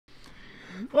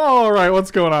All right,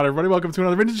 what's going on, everybody? Welcome to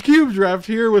another Vintage Cube Draft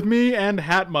here with me and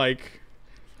Hat Mike.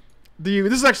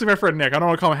 This is actually my friend Nick. I don't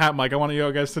want to call him Hat Mike. I want you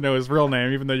guys to know his real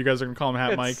name, even though you guys are going to call him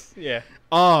Hat Mike. Yeah.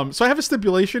 So I have a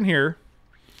stipulation here.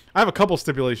 I have a couple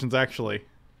stipulations, actually.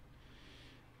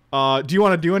 Do you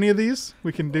want to do any of these?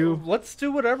 We can do... Let's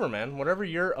do whatever, man. Whatever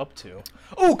you're up to.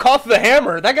 Oh, Koth the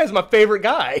Hammer. That guy's my favorite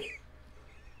guy.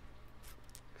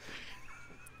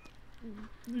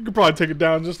 You could probably take it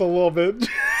down just a little bit.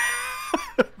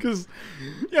 Because,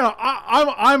 you know,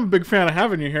 I'm a big fan of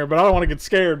having you here, but I don't want to get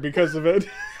scared because of it.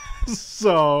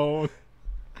 So...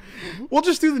 We'll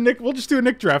just do a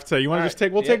Nick draft today. You want to just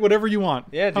take? We'll take whatever you want.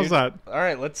 Yeah, dude. How's that? All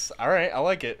right, I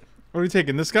like it. What are you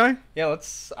taking? This guy? Yeah,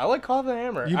 I like Koth the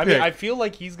Hammer. You I pick. mean, I feel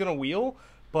like he's gonna wheel,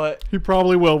 but He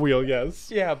probably will wheel.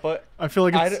 Yes. yeah, but I feel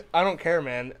like it's... I don't care,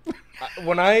 man.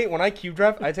 When I cube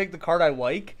draft, I take the card I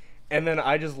like, and then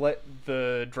I just let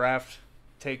the draft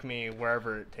take me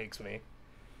wherever it takes me.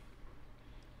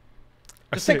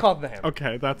 Just take Koth the Hammer.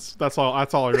 Okay, that's all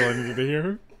I really needed to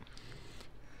hear.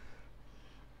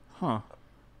 Huh.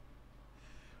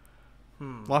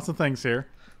 Lots of things here.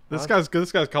 This guy's good.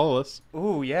 This guy's colorless.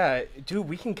 Ooh, yeah, dude,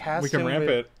 we can cast. We can him ramp with,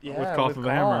 it yeah, with Koth of the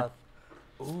Hammer.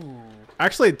 Ooh.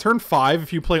 Actually, at turn 5,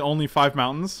 if you play only 5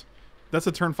 mountains, that's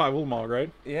a turn 5 Ulamog, right?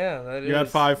 Yeah, that is. You had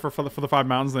 5 for the 5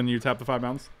 mountains, then you tap the 5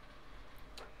 mountains.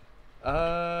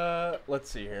 Let's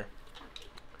see here.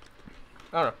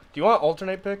 I don't know. Do you want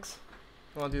alternate picks?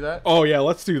 You want to do that? Oh yeah,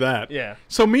 let's do that. Yeah.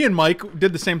 So me and Mike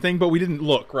did the same thing, but we didn't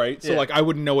look, right? So Yeah. like I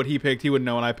wouldn't know what he picked, he wouldn't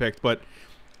know what I picked, but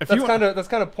if That's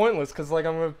kind of pointless because like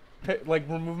I'm gonna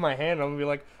remove my hand. I'm gonna be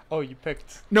like, oh, you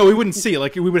picked. No, we wouldn't see it.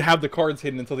 Like we would have the cards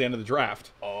hidden until the end of the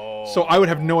draft. Oh. So I would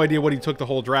have no idea what he took the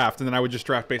whole draft, and then I would just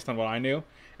draft based on what I knew,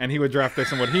 and he would draft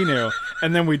based on what he knew,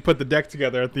 and then we'd put the deck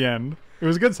together at the end. It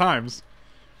was good times.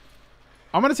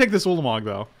 I'm gonna take this Ulamog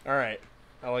though. All right,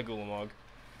 I like Ulamog.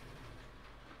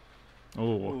 Oh.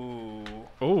 Ooh.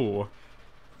 Oh.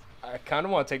 I kind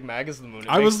of want to take Magus of the Moon.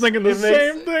 I was thinking the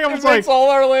same thing. I was like, makes all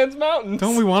our lands mountains.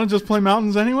 don't we want to just play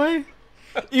mountains anyway?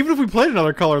 Even if we played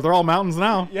another color, they're all mountains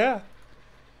now. Yeah.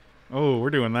 Oh, we're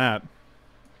doing that.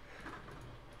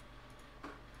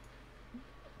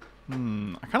 I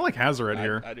kind of like Hazoret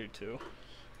here. I do too.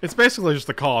 It's basically just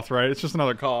a Koth, right? It's just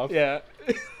another Koth. Yeah.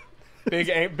 big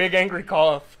angry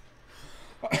Koth.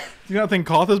 Do you not think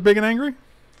Koth is big and angry?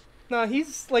 No,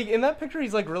 he's like in that picture.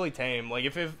 He's like really tame. Like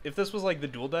if this was like the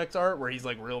dual decks art where he's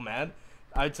like real mad,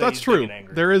 I'd say that's he's true. big and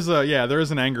angry. There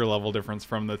is an anger level difference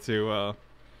from the two.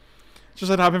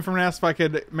 Just hop in from an ask if I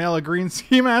could mail a green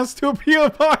ski mask to a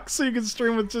PO box so you can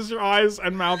stream with just your eyes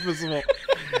and mouth visible.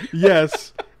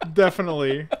 Yes,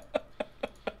 definitely.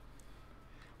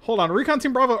 Hold on, Recon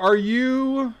Team Bravo, are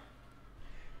you?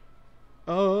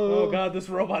 Oh god, this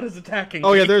robot is attacking.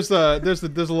 Oh me. yeah, there's a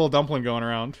little dumpling going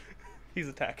around. He's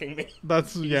attacking me.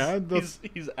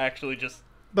 He's actually just.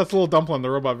 That's a little dumpling, the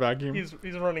robot vacuum. He's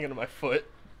running into my foot.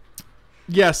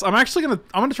 Yes, I'm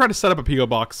gonna try to set up a PO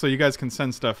box so you guys can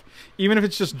send stuff, even if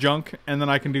it's just junk, and then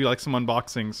I can do like some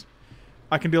unboxings.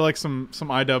 I can do like some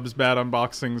iDubbbz bad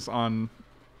unboxings on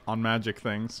Magic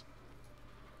things.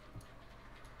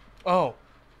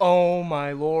 Oh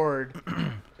my lord!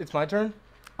 It's my turn.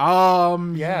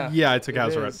 Yeah, I took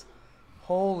Hazoret.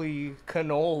 Holy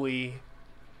cannoli!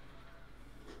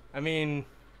 I mean,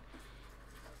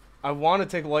 I want to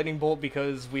take Lightning Bolt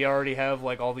because we already have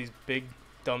like all these big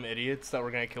dumb idiots that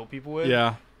we're gonna kill people with.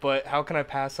 Yeah. But how can I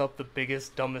pass up the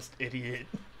biggest, dumbest idiot?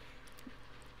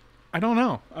 I don't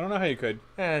know. I don't know how you could.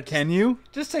 Can you?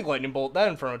 Just take Lightning Bolt. That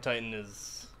Inferno Titan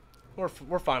is...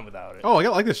 We're fine without it. Oh, I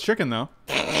got like this chicken, though.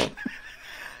 Did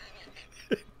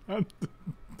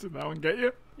that one get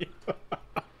you? Yeah.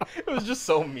 It was just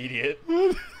so immediate.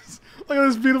 Look at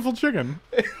this beautiful chicken.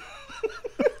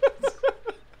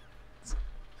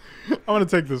 I'm going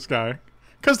to take this guy.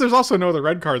 Because there's also no other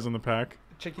red cards in the pack.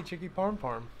 Chicky Parm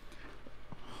Parm.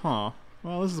 Huh.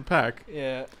 Well, this is a pack.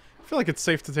 Yeah. I feel like it's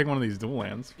safe to take one of these dual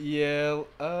lands. Yeah,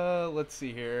 let's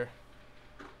see here.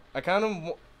 I kind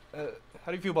of...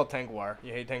 how do you feel about Tanglewire?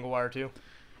 You hate Tanglewire too?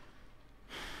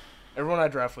 Everyone I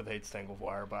draft with hates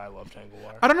Tanglewire, but I love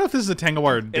Tanglewire. I don't know if this is a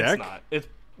Tanglewire deck. It's not. It's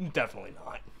definitely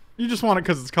not. You just want it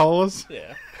because it's colorless?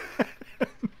 Yeah.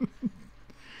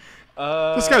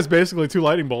 This guy's basically 2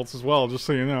 lightning bolts as well, just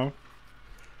so you know.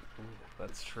 Ooh,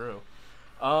 that's true.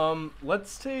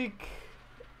 Let's take...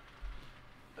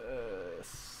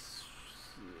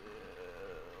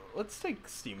 let's take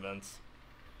Steam Vents.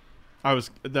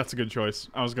 That's a good choice.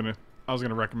 I was gonna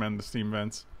recommend the Steam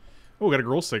Vents. Oh, we got a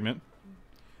Gruul Signet.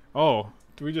 Oh,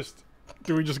 do we just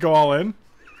go all in?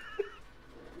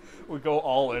 We go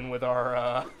all in with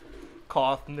our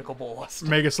Koth Nicol Bolas.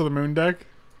 Magus of the Moon deck.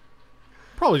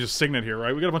 Probably just Signet here,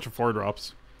 right? We got a bunch of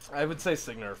 4-drops. I would say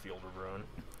Signet or Field of Ruin.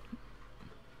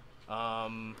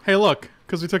 Hey, look,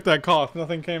 because we took that cough,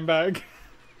 nothing came back.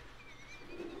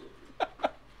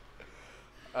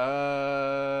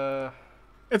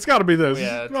 It's got to be this.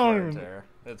 Yeah, it's wear and tear.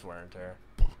 It's wear and tear.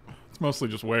 It's mostly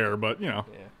just wear, but you know.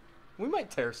 Yeah, we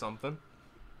might tear something.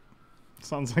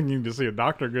 Sounds like you need to see a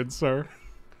doctor, good sir.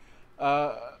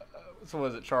 So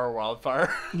was it Char or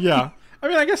Wildfire? Yeah, I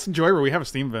mean, I guess in Joyride we have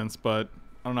steam vents, but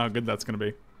I don't know how good that's gonna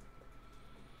be.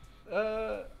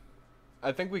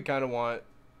 I think we kind of want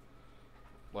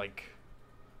like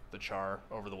the Char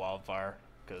over the Wildfire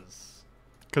because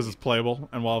it's playable,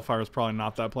 and Wildfire is probably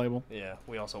not that playable. Yeah,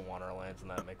 we also want our lands,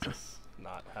 and that makes us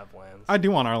not have lands. I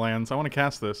do want our lands. I want to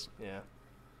cast this. Yeah.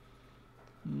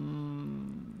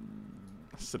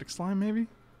 Acidic Slime, maybe?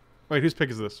 Wait, whose pick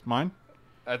is this? Mine?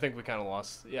 I think we kind of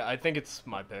lost. Yeah, I think it's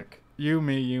my pick. You,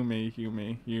 me, you, me, you,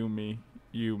 me, you, me,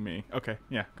 you, me. Okay,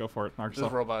 yeah, go for it. Knock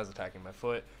yourself. This robot is attacking my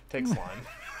foot. Take Slime.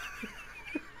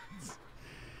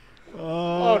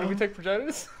 Oh, did we take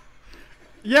Progenitors?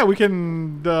 Yeah, we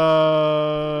can.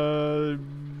 I'm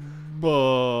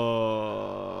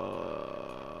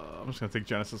just gonna take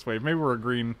Genesis Wave. Maybe we're a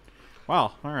green.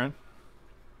 Wow. All right.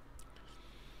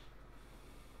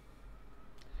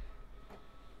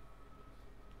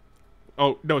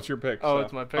 Oh no, it's your pick. Oh, so.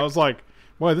 it's my pick. I was like,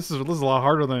 boy, this is a lot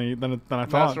harder than I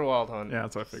thought. Master Wild Hunt. Yeah,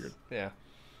 that's what I figured. Yeah.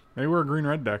 Maybe we're a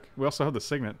green-red deck. We also have the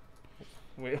Signet.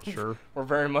 Sure. We're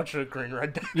very much a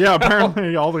green-red deck. Yeah,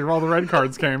 apparently all the red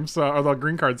cards came, so or the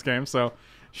green cards came, so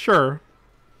sure.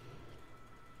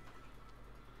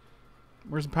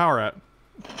 Where's the power at?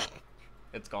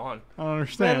 It's gone. I don't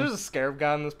understand. Man, there's a Scarab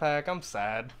God in this pack. I'm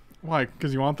sad. Why?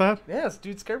 Because you want that? Yes,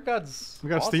 dude, Scarab God's We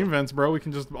got awesome. steam vents, bro. We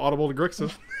can just audible to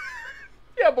Grixis.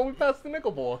 Yeah, but we passed the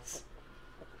nickel bullets.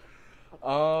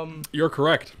 You're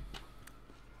correct.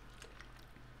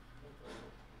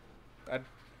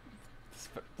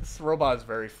 This robot is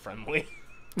very friendly.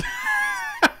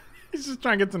 He's just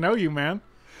trying to get to know you, man.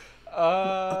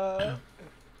 Alright,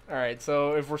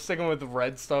 so if we're sticking with the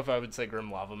red stuff, I would say Grim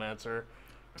Lavamancer.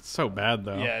 It's so bad,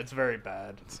 though. Yeah, it's very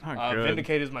bad. It's not good.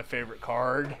 Vindicate is my favorite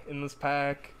card in this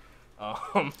pack.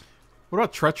 What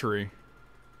about Treachery?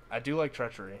 I do like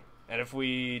Treachery. And if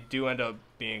we do end up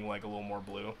being like a little more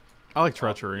blue. I like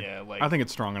Treachery. Yeah, like, I think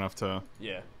it's strong enough to...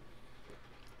 Yeah.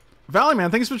 Valley, man,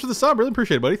 thank you so much for the sub. Really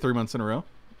appreciate it, buddy. 3 months in a row.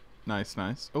 Nice,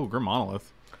 nice. Oh, Grim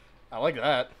Monolith. I like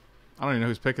that. I don't even know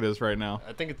whose pick it is right now.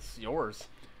 I think it's yours.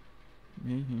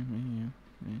 Me.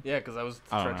 Yeah, because that was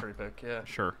the Treachery pick. Yeah.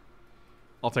 Sure.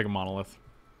 I'll take a Monolith.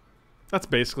 That's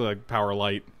basically like Power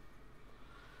Light.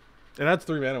 It adds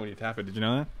 3 mana when you tap it. Did you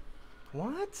know that?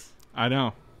 What? I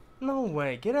know. No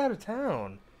way. Get out of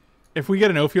town. If we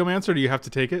get an Ophiomancer, do you have to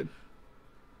take it?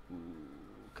 Ooh,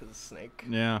 because of Snake.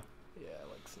 Yeah. Yeah, I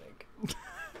like Snake.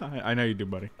 I know you do,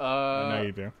 buddy. I know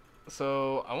you do.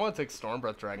 So, I want to take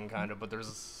Stormbreath Dragon, kind of, but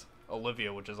there's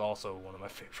Olivia, which is also one of my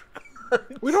favorite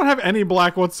cards. We don't have any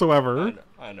black whatsoever.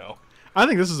 I know. I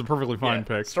think this is a perfectly fine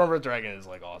pick. Stormbreath Dragon is,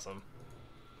 like, awesome.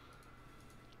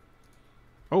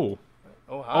 Oh.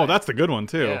 Oh, hi. Oh, that's the good one,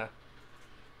 too. Yeah.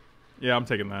 Yeah, I'm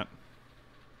taking that.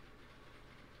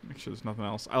 Make sure there's nothing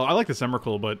else. I like this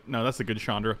Emrakul, but no, that's the good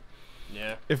Chandra.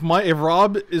 Yeah. If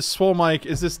Rob is Swole Mike,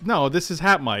 is this... No, this is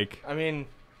Hat Mike. I mean,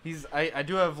 I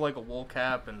do have, like, a wool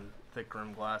cap and thick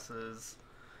rim glasses.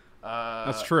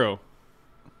 That's true.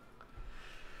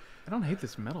 I don't hate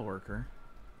this metal worker.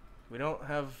 We don't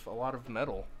have a lot of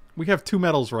metal. We have 2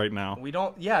 metals right now. We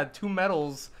don't... Yeah, 2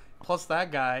 metals plus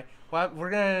that guy. Well, we're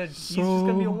gonna... he's just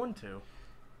gonna be a 1-2.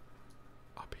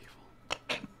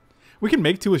 Upheaval. We can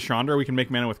make 2 with Chandra. We can make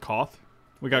mana with Koth.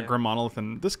 We got Grim Monolith,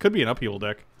 and this could be an Upheaval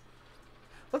deck.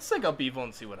 Let's take Upheaval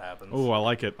and see what happens. Oh, I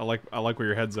like it. I like where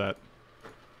your head's at.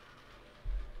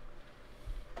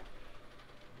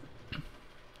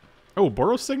 Oh,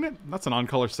 Boros Signet? That's an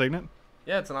on-color Signet.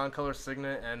 Yeah, it's an on-color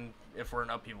Signet, and if we're an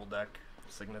Upheaval deck,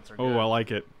 Signets are good. Oh, I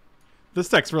like it. This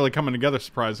deck's really coming together,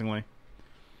 surprisingly.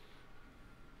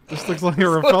 This looks like a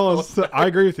Raphaelis. I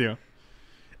agree with you.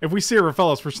 If we see a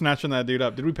Raphaelis, we're snatching that dude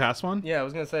up. Did we pass one? Yeah, I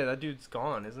was going to say, that dude's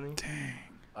gone, isn't he? Dang.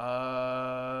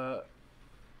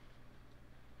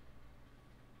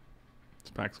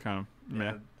 This pack's kind of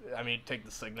meh. Yeah, I mean, take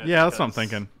the Signet. Yeah, that's what I'm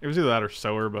thinking. It was either that or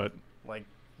Sower, but... Like,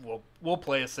 we'll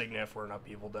play a Signet if we're an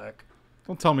Upheaval deck.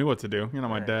 Don't tell me what to do. You're not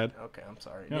my dad. Okay, I'm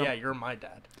sorry. You know. Yeah, you're my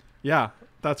dad. Yeah,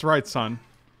 that's right, son.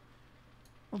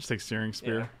 I'll just take Searing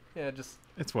Spear. Yeah, just...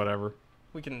 It's whatever.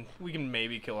 We can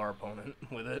maybe kill our opponent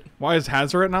with it. Why is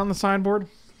Hazoret not on the sideboard?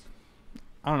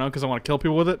 I don't know, because I want to kill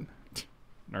people with it?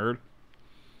 Nerd.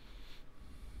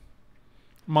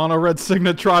 Mono Red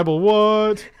Signet Tribal,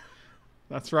 what?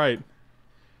 That's right.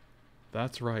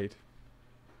 That's right.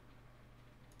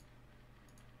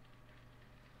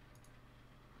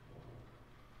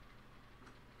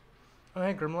 Oh,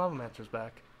 hey, Grim Lavamancer's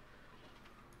back.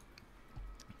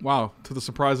 Wow, to the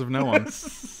surprise of no one.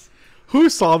 Who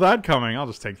saw that coming? I'll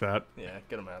just take that. Yeah,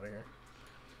 get him out of here.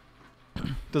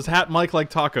 Does Hat Mike like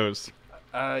tacos?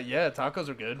 Yeah, tacos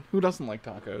are good. Who doesn't like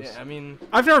tacos? Yeah, I mean...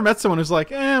 I've never met someone who's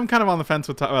like, I'm kind of on the fence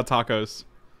with about tacos.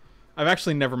 I've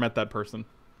actually never met that person.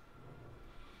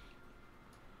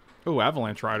 Oh,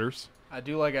 Avalanche Riders. I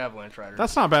do like Avalanche Riders.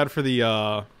 That's not bad for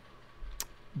the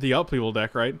upheaval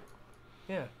deck, right?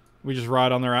 Yeah. We just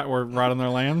ride on their ride on their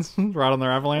lands, ride on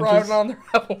their avalanches. Riding on their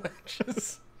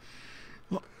avalanches.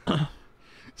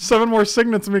 7 more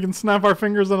signets and we can snap our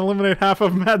fingers and eliminate half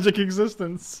of magic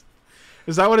existence.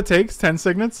 Is that what it takes? 10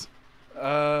 signets?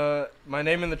 My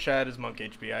name in the chat is Monk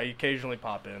HB. I occasionally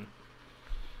pop in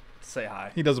to say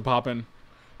hi. He does a pop in.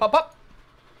 Pop up.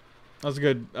 That was a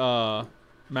good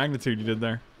magnitude you did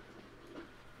there.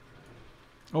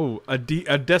 Oh, a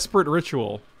desperate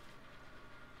ritual.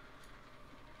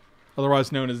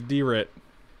 Otherwise known as D-Rit.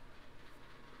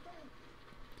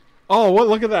 Oh, what?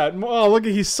 Look at that! Oh, look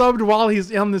at he subbed while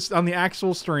he's on the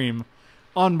actual stream.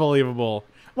 Unbelievable.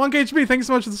 1KHB, thanks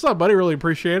so much for the sub, buddy. Really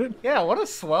appreciate it. Yeah, what a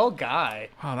swell guy.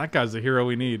 Wow, that guy's the hero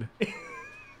we need.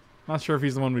 Not sure if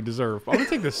he's the one we deserve. I'm gonna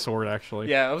take this sword actually.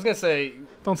 Yeah, I was gonna say.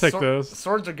 Don't take those.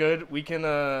 Swords are good. We can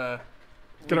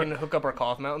hook up our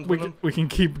cloth mountains with them. We can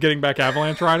keep getting back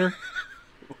Avalanche Rider.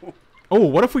 Oh,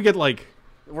 what if we get like?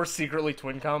 We're secretly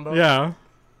twin combo. Yeah.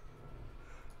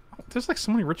 There's like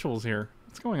so many rituals here.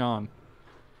 What's going on?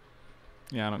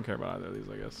 Yeah, I don't care about either of these,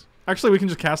 I guess. Actually, we can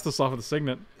just cast this off of the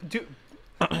signet. Dude.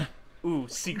 Ooh,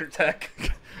 secret tech.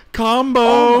 Combo!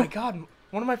 Oh my god,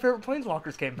 one of my favorite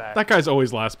planeswalkers came back. That guy's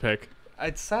always last pick.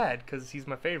 It's sad, because he's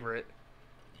my favorite.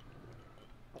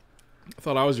 I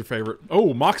thought I was your favorite.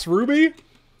 Oh, Mox Ruby?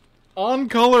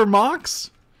 On-color Mox?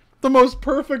 The most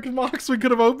perfect Mox we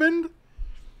could have opened?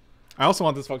 I also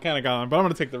want this Volcanic Island, but I'm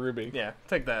going to take the Ruby. Yeah,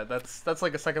 take that. That's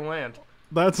like a second land.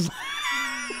 That's...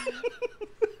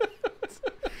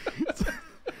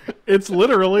 It's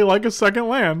literally like a second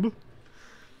land.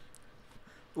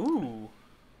 Ooh.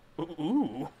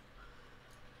 Ooh.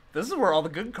 This is where all the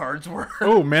good cards were.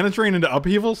 Oh, Mana Drain into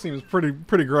Upheaval seems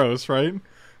pretty gross, right?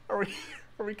 Are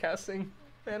we casting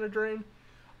Mana Drain?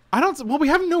 Well, we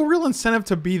have no real incentive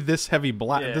to be this heavy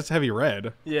black, this heavy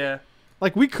red. Yeah.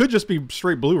 Like we could just be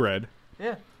straight blue red.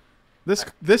 Yeah. This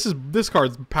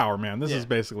card's power, man. This is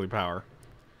basically power.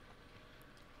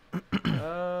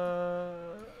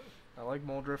 I like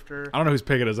Mole Drifter. I don't know whose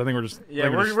pick it is. I think we're just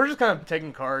we're just kind of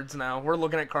taking cards now. We're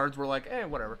looking at cards. We're like,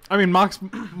 whatever. I mean, Mox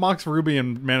Ruby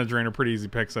and Mana Drain are pretty easy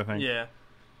picks, I think. Yeah.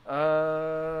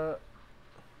 I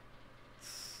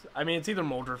mean, it's either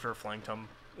Mole Drifter or Flame Tongue,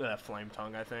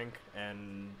 I think,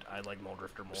 and I like Mole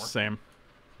Drifter more. Same.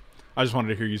 I just wanted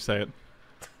to hear you say it.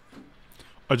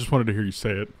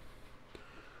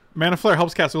 Mana Flare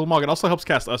helps cast Ulamog. It also helps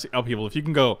cast Upheaval. If you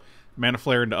can go Mana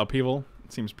Flare into Upheaval,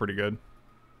 it seems pretty good.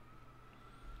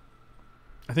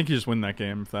 I think you just win that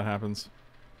game if that happens.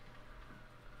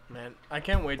 Man, I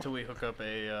can't wait till we hook up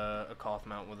a Koth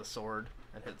Mount with a sword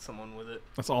and hit someone with it.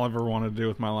 That's all I've ever wanted to do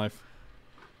with my life.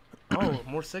 Oh,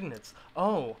 more signets.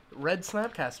 Oh, Red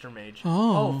Snapcaster Mage.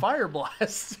 Oh. Fire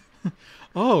Blast.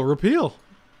 Oh, Repeal.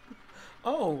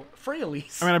 Oh,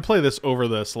 Freyalise. I mean, I'd play this over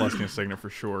the Celestial Signet for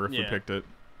sure if we picked it.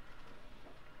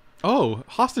 Oh,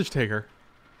 Hostage Taker.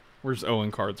 We're just Owen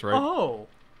cards, right? Oh.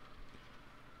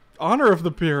 Honor of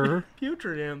the Pure.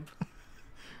 Putrid Imp.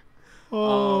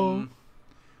 Oh.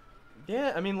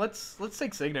 Yeah, I mean, let's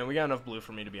take Signet. We got enough blue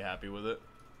for me to be happy with it.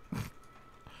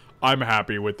 I'm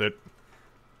happy with it.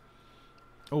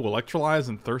 Oh, Electrolyze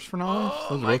and Thirst for Knowledge?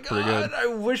 Those are both pretty good. I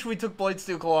wish we took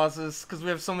Blightsteel Colossus, because we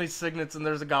have so many Signets and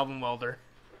there's a Goblin Welder.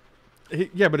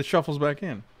 Yeah, but it shuffles back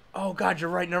in. Oh god, you're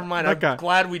right. Never mind. I'm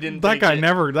glad we didn't. That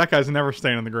guy's never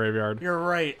staying in the graveyard. You're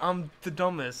right. I'm the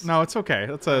dumbest. No, it's okay.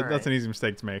 That's an easy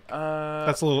mistake to make.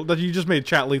 That's a little. You just made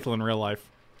chat lethal in real life.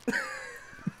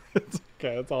 It's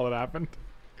okay. That's all that happened.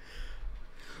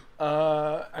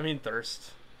 I mean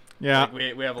Thirst. Yeah.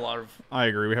 Like, we have a lot of. I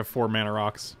agree. We have 4 mana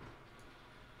rocks.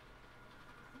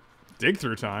 Dig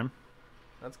Through Time.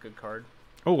 That's a good card.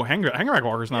 Oh, Hangerback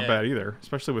Walker's not bad either,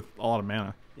 especially with a lot of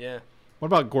mana. Yeah. What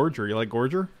about Gorger? You like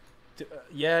Gorger?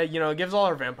 Yeah, you know, it gives all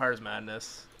our vampires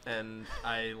madness, and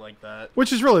I like that.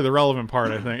 Which is really the relevant part,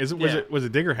 I think. Was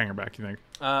it Dig or Hangerback, you think?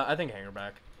 I think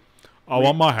Hangerback. I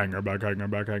want my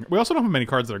Hangerback. We also don't have many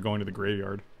cards that are going to the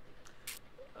graveyard.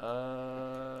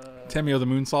 Temio the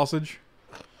Moon Sausage.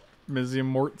 Mizium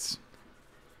Morts.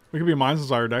 We could be a Mind's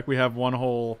Desire deck. We have one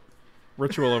whole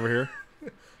ritual over here.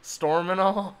 storming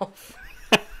off.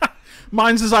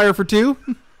 Mine's desire for 2.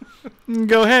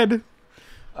 Go ahead.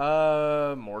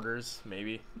 Mortars,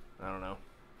 maybe. I don't know.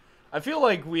 I feel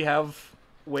like we have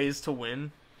ways to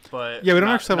win, but Yeah, we don't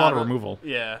actually have a lot of removal.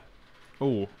 Yeah.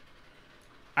 Oh.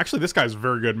 Actually, this guy's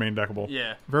very good main deckable.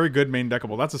 Yeah. Very good main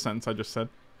deckable. That's a sentence I just said.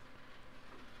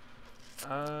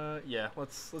 Yeah.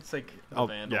 Let's take a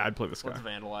vandal. Yeah, I'd play this guy. Let's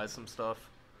vandalize some stuff.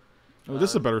 Oh,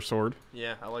 this is a better sword.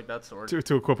 Yeah, I like that sword.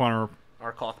 To equip on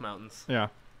our cloth mountains. Yeah.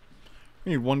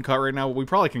 We need 1 cut right now. We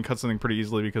probably can cut something pretty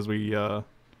easily because we were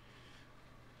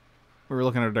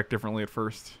looking at our deck differently at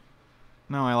first.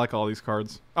 No, I like all these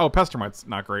cards. Oh, Pestermite's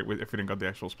not great if we didn't got the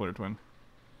actual Splinter Twin.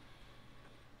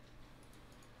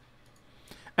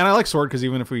 And I like Sword because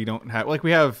even if we don't have... Like,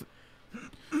 we have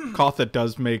Koth that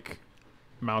does make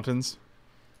mountains.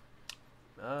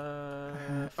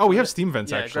 Oh, we have Steam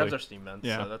Vents, actually. Yeah, it grabs our Steam Vents,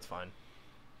 so that's fine.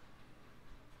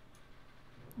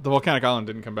 The Volcanic Island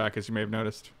didn't come back, as you may have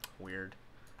noticed. Weird.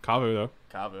 Kavu, though.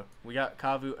 Kavu. We got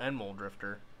Kavu and Mole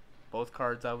Drifter. Both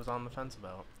cards I was on the fence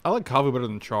about. I like Kavu better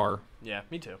than Char. Yeah,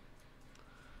 me too.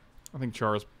 I think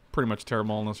Char is pretty much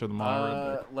terrible unless you're the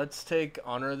mono. Let's take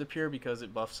Honor of the Pure because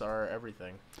it buffs our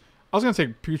everything. I was going to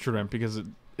take Putrid Imp because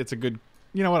it's a good...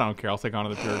 You know what? I don't care. I'll take Honor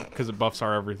of the Pure because it buffs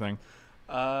our everything.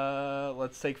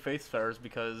 Let's take Faithfarers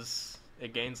because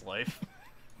it gains life.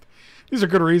 These are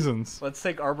good reasons. Let's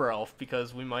take Arbor Elf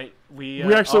because we might... We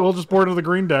actually will just board into the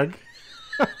green deck.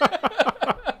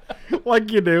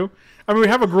 Like you do. I mean, we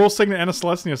have a Gruul Signet and a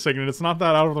Celestia Signet. It's not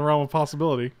that out of the realm of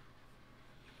possibility.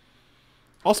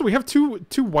 Also, we have two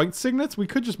white signets. We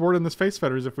could just board in this Face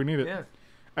Fetters if we need it. Yeah.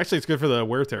 Actually, it's good for the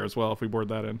Wear Tear as well if we board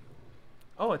that in.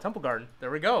 Oh, a Temple Garden.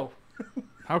 There we go.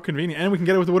 How convenient. And we can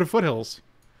get it with the Wooded Foothills.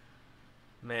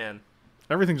 Man.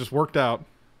 Everything just worked out.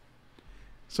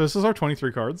 So this is our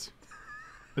 23 cards.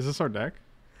 Is this our deck?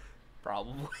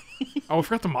 Probably. Oh, I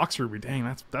forgot the Mox Ruby.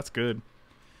 Dang, that's good.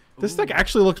 This deck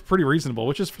actually looks pretty reasonable,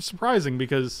 which is surprising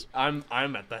because... I'm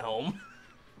at the helm.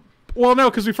 Well,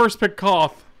 no, because we first picked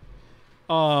Koth.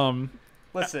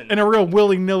 Listen. In a real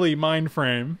willy-nilly mind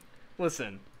frame.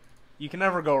 Listen. You can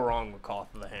never go wrong with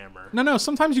Koth of the Hammer. No,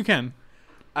 sometimes you can.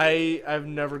 I've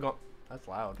never gone... That's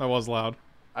loud. That was loud.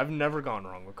 I've never gone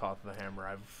wrong with Koth of the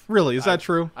Hammer. Really? Is that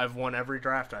true? I've won every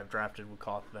draft I've drafted with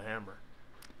Koth of the Hammer.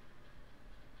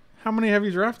 How many have you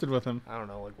drafted with him? I don't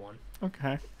know, like 1.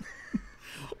 Okay.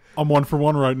 I'm 1 for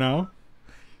 1 right now.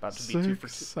 About to be 2 for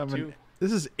 7. 2.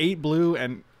 This is 8 blue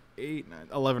and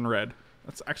 11 red.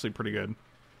 That's actually pretty good.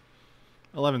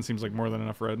 11 seems like more than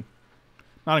enough red.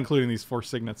 Not including these 4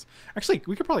 signets. Actually,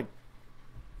 we could probably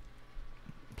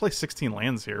play 16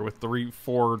 lands here with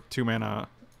 4 2-mana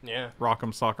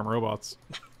Rock'em Sock'em robots.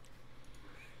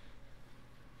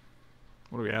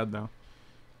 What do we add, though?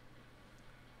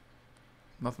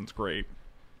 Nothing's great.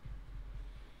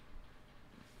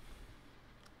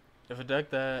 If a deck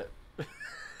that...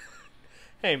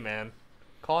 Hey, man.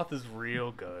 Koth is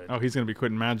real good. Oh, he's going to be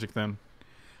quitting Magic, then.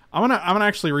 I'm gonna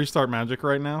actually restart Magic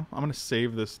right now. I'm going to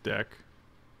save this deck.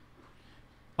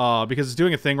 Because it's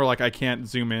doing a thing where, like, I can't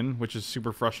zoom in, which is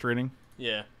super frustrating.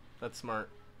 Yeah, that's smart.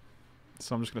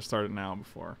 So I'm just going to start it now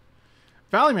before.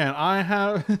 Valley Man, I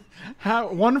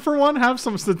have 1 for 1, have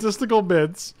some statistical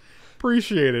bits.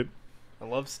 Appreciate it. I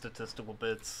love statistical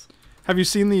bits. Have you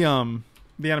seen the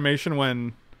animation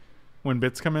when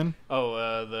bits come in?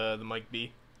 Oh, the Mike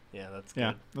B. Yeah, that's good.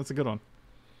 Yeah, that's a good one.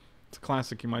 It's a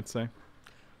classic, you might say.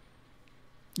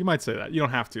 You might say that. You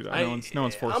don't have to, though. No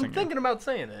one's forcing you. I'm thinking about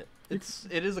saying it.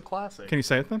 It is a classic. Can you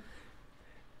say it then?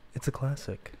 It's a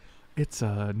classic. It's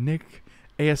a Nick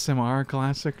ASMR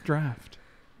classic draft.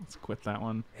 Let's quit that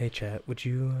one. Hey chat, would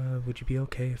you be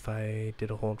okay if I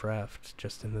did a whole draft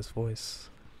just in this voice,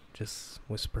 just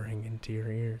whispering into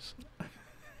your ears?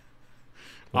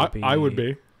 I would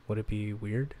be. Would it be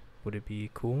weird? Would it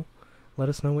be cool? Let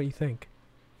us know what you think.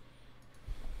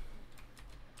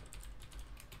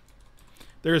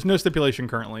 There is no stipulation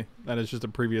currently. That is just a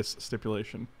previous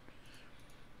stipulation.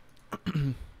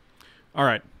 All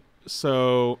right.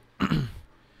 So,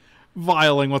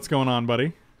 Viling, what's going on,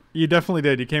 buddy? You definitely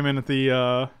did. You came in at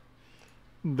the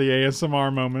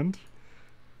ASMR moment.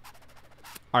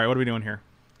 All right, what are we doing here?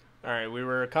 All right, we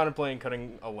were contemplating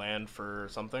cutting a land for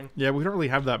something. Yeah, we don't really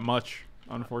have that much,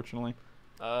 unfortunately.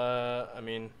 I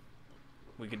mean,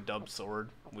 we could dub sword.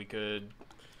 We could.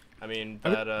 I mean,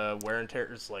 that wear and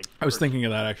tear is like. I was thinking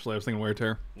of that actually. I was thinking wear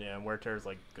tear. Yeah, wear tear is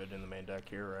like good in the main deck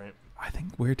here, right? I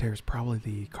think wear tear is probably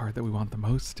the card that we want the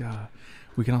most.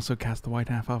 We can also cast the white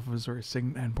half off of Azorius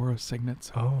Signet and Boros Signet.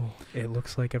 So oh, it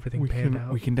looks like everything panned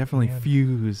out. We can definitely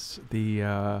fuse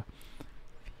the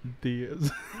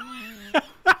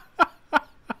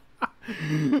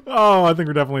Oh, I think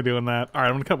we're definitely doing that. All right,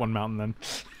 I'm gonna cut one mountain then.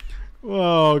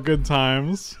 Whoa, good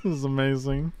times. This is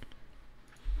amazing.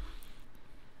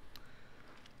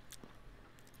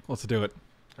 Let's do it.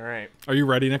 All right. Are you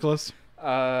ready, Nicholas?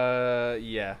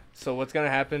 Yeah. So what's gonna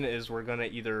happen is we're gonna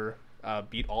either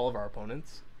beat all of our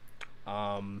opponents,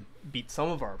 beat some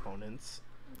of our opponents,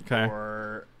 Okay.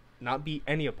 or not beat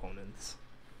any opponents.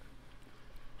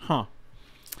 Huh.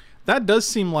 That does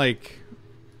seem like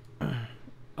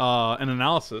an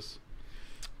analysis.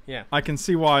 Yeah. I can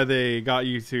see why they got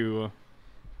you to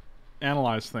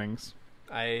analyze things.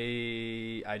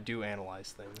 I do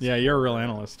analyze things. Yeah, you're a real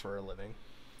analyst. For a living.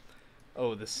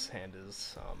 Oh, this hand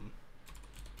is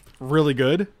Really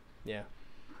good. yeah.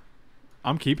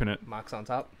 I'm keeping it. Mox on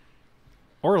top.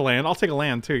 Or a land. I'll take a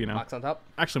land too, you know. Mox on top.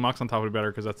 Actually, Mox on top would be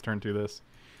better because that's turn 2 this.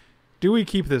 Do we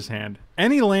keep this hand?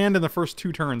 Any land in the first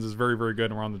 2 turns is very, very good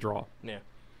and we're on the draw. Yeah.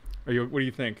 What do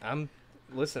you think?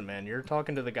 Listen, man, you're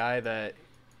talking to the guy that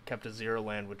kept a 0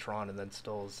 land with Tron and then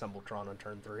still assembled Tron on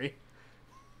turn 3.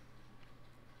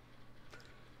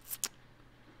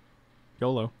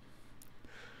 YOLO.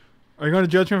 Are you going to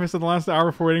judge me if I said the last hour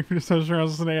before waiting for you to touch around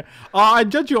listening? I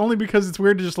judge you only because it's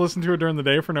weird to just listen to it during the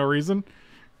day for no reason.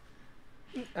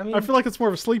 I mean, I feel like it's more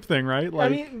of a sleep thing, right?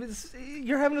 Like, I mean,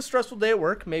 you're having a stressful day at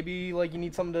work. Maybe like you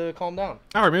need something to calm down.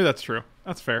 all right, maybe that's true.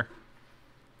 That's fair.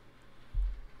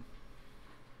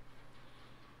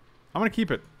 I'm gonna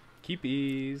keep it.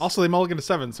 Keepies. Also, they mulligan to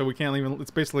 7, so we can't even.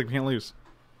 It's basically we can't lose.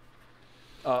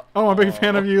 Oh, I'm a big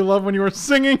fan of you. Love when you were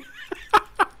singing.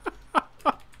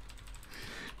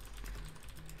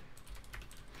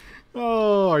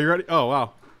 Oh, are you ready? Oh,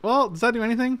 wow. Well, does that do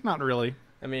anything? Not really.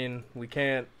 I mean, we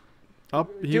can't.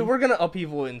 Upheaval. Dude, we're gonna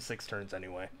upheaval in 6 turns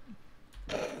anyway.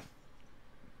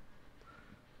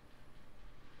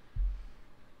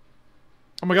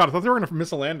 Oh my god, I thought they were gonna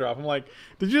miss a land drop. I'm like,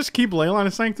 did you just keep Leyline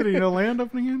of Sanctity, land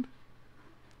opening hand?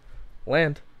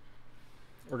 Land.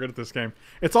 We're good at this game.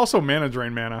 It's also mana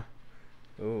drain mana.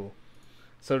 Ooh.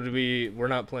 So we're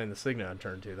not playing the Signet on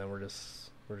turn 2, then we're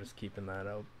just keeping that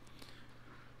out.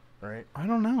 Right? I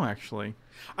don't know, actually.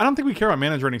 I don't think we care about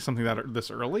mana draining something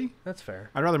this early. That's fair.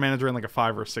 I'd rather mana drain like a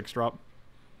 5 or a 6 drop.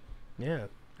 Yeah.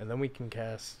 And then we can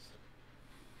cast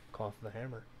Cloth of the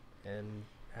Hammer and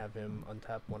have him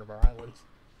untap one of our islands.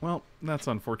 Well, that's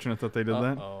unfortunate that they did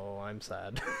that. Oh, I'm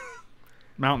sad.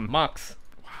 Mountain. Mox.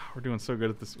 Wow, we're doing so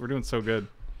good at this. We're doing so good.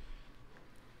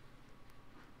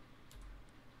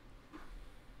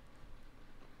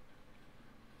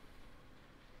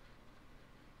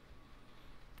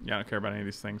 Yeah, I don't care about any of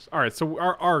these things. All right, so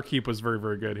our keep was very,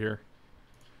 very good here.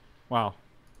 Wow.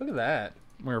 Look at that.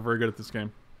 We're very good at this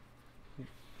game.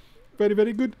 Very,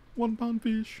 very good. 1 pound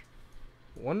fish.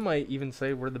 One might even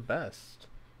say we're the best.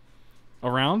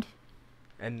 Around?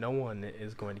 And no one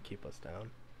is going to keep us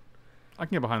down. I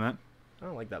can get behind that. I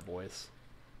don't like that voice.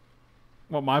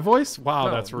 What, my voice? Wow,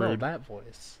 No, that's rude. No, that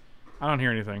voice. I don't hear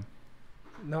anything.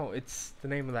 No, it's the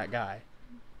name of that guy.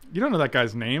 You don't know that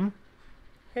guy's name?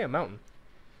 Hey, a mountain.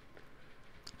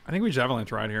 I think we should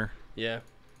avalanche ride here. Yeah.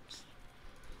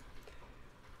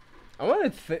 I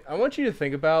want you to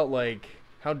think about like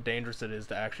how dangerous it is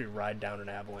to actually ride down an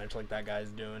avalanche like that guy's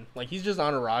doing. Like he's just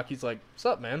on a rock. He's like, "What's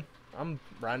up, man? I'm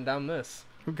riding down this."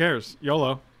 Who cares?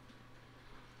 YOLO.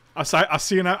 I'm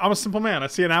a simple man. I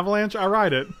see an avalanche, I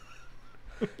ride it.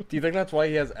 Do you think that's why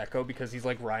he has echo? Because he's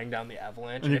like riding down the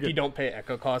avalanche, and if you don't pay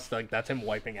echo cost, like that's him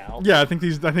wiping out. Yeah, I think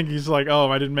he's like,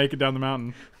 oh, I didn't make it down the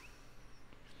mountain.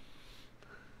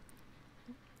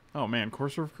 Oh man,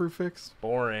 Courser of Crew fix?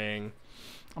 Boring.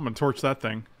 I'm gonna torch that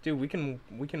thing. Dude, we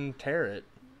can tear it.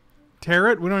 Tear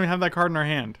it? We don't even have that card in our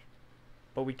hand.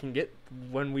 But we can get,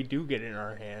 when we do get it in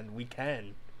our hand, we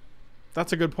can.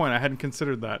 That's a good point. I hadn't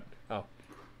considered that. Oh.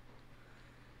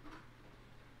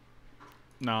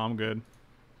 No, I'm good.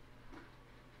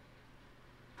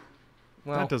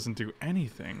 Well, That doesn't do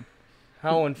anything.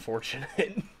 how unfortunate.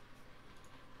 I'm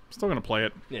still gonna play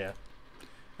it. Yeah.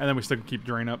 And then we still keep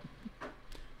drain up.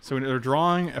 So they're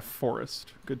drawing a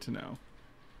forest. Good to know.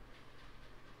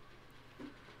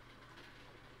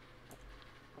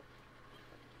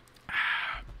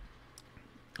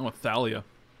 Oh, a Thalia.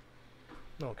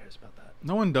 No one cares about that.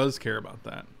 No one does care about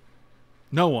that.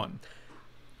 No one.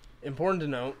 Important to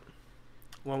note,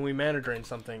 when we mana drain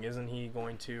something, isn't he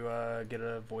going to get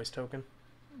a voice token?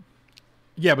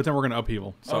 Yeah, but then we're going to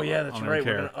upheaval. So oh, yeah, that's I don't right. even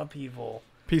We're care. going to upheaval.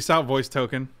 Peace out, voice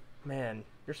token. Man,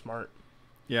 you're smart.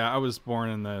 Yeah, I was born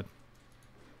in the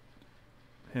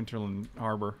Hinterland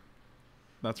Harbor.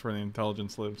 That's where the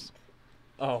intelligence lives.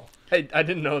 Oh, hey, I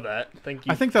didn't know that. Thank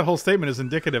you. I think that whole statement is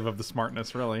indicative of the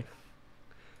smartness, really.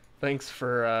 Thanks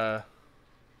for,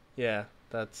 yeah,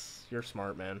 you're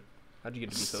smart, man. How'd you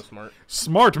get to be so smart?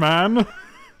 Smart man.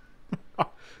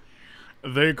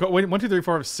 They go wait, 1, 2, 3,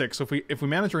 4, 5, 6. So if we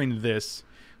manage during this,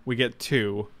 we get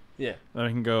 2. Yeah. Then I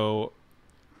can go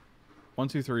 1,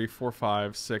 2, 3, 4,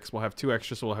 5, 6. We'll have 2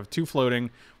 extra, so we'll have 2 floating.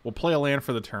 We'll play a land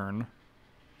for the turn.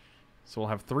 So we'll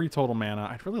have 3 total mana.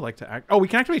 I'd really like to act. Oh, we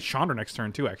can activate Chandra next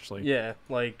turn too, actually. Yeah,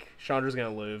 like Chandra's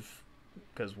gonna live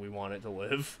because we want it to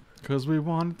live. Because we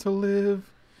want it to live.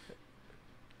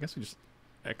 I guess we just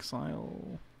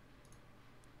exile.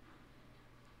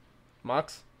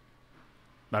 Mox?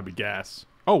 That'd be gas.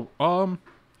 Oh,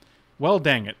 well,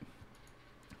 dang it.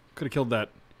 Could have killed that.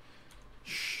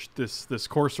 This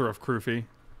courser of Kroofy.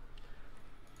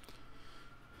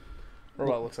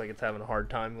 Robot looks like it's having a hard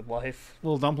time with life.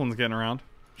 Little Dumpling's getting around.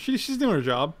 She's doing her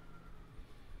job.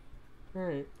 All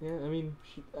right. Yeah. I mean,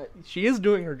 she is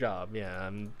doing her job. Yeah.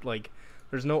 I'm like,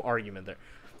 there's no argument there.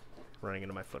 Running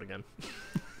into my foot again.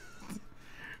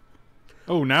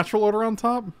 Oh, natural order on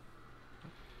top.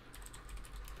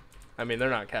 I mean, they're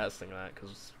not casting that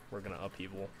because we're gonna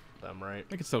upheaval them, right?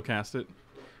 I can still cast it.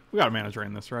 We got a mana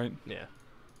drain this, right? Yeah.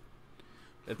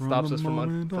 It stops us from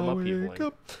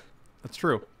upheavaling. That's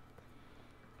true.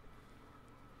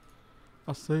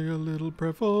 I'll say a little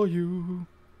prayer for you.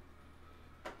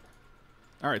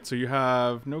 Alright, so you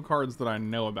have no cards that I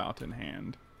know about in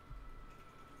hand.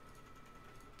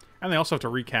 And they also have to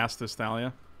recast this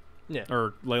Thalia. Yeah.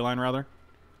 Or Leyline, rather.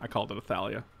 I called it a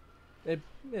Thalia. It's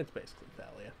basically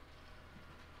Thalia.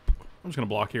 I'm just going to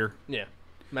block here. Yeah.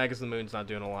 Magus of the Moon's not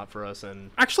doing a lot for us, and...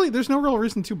 Actually, there's no real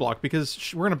reason to block,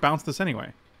 because we're going to bounce this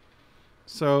anyway.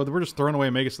 So we're just throwing away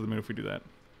Magus of the Moon if we do that.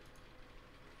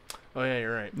 Oh, yeah,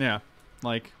 you're right. Yeah.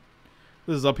 Like,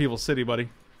 this is Upheaval City, buddy.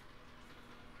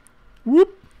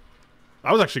 Whoop!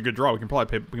 That was actually a good draw. We can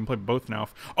probably play both now.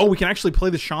 Oh, we can actually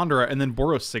play the Chandra and then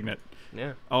Boros Signet.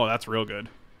 Yeah. Oh, that's real good.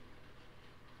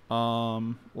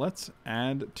 Let's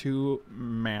add 2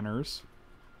 manners.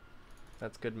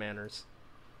 That's good manners.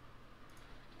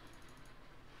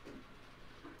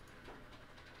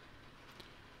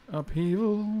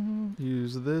 Upheaval.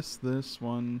 Use this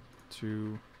one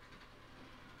to...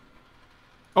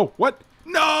 Oh, what?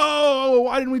 No!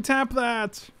 Why didn't we tap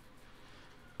that?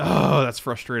 Oh, that's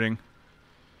frustrating.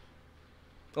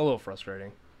 A little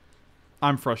frustrating.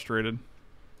 I'm frustrated.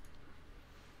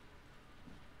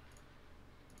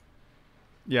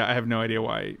 Yeah, I have no idea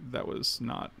why that was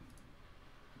not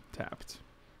tapped.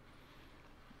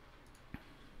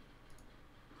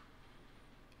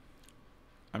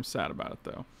 I'm sad about it,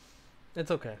 though.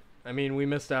 It's okay. I mean, we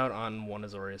missed out on one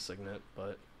Azorius Signet,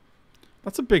 but...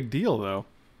 That's a big deal, though.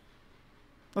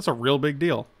 That's a real big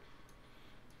deal.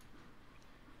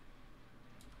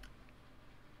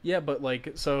 Yeah, but,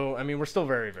 like, so, I mean, we're still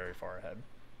very, very far ahead.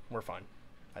 We're fine,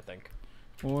 I think.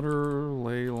 Order,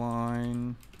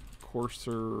 Leyline,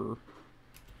 Courser,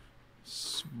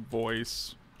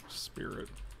 Voice, Spirit.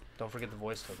 Don't forget the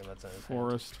voice token that's in it.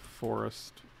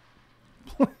 Forest.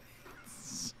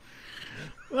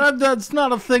 That's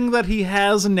not a thing that he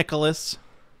has, Nicholas.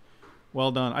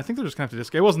 Well done. I think they're just going to have to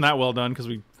discard. It wasn't that well done because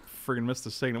we friggin' missed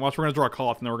the Signet. Watch, we're going to draw a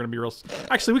call-off and then we're going to be real...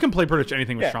 Actually, we can play pretty much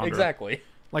anything with Chandra. Exactly.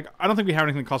 Like, I don't think we have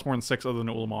anything that costs more than 6 other than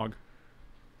Ulamog.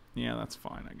 Yeah, that's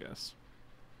fine, I guess.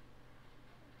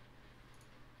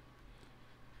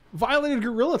 Violated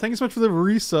Gorilla, thank you so much for the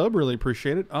resub. Really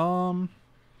appreciate it.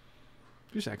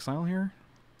 Just exile here.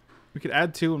 We could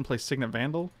add 2 and play Signet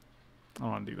Vandal. I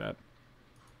don't want to do that.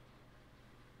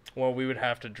 Well, we would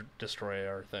have to destroy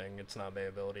our thing. It's not Bay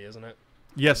ability, isn't it?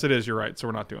 Yes, it is. You're right. So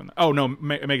we're not doing that. Oh, no.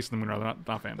 Magus the Moon, rather.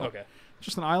 Not Vandal. Okay.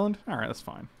 Just an island? Alright, that's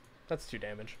fine. That's 2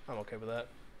 damage. I'm okay with that.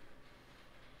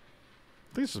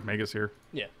 I think it's just Magus here.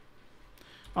 Yeah.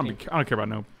 I don't care about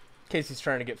no. Casey's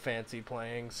trying to get fancy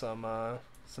playing some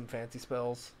fancy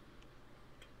spells.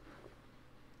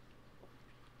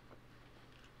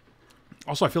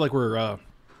 Also, I feel like we're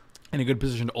in a good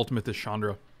position to ultimate this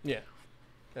Chandra. Yeah.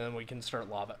 And then we can start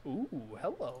lava. Ooh,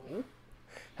 hello.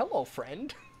 Hello,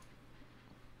 friend.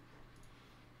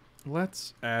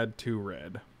 Let's add 2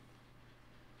 red.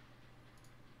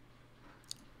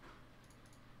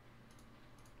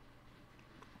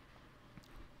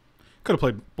 Could have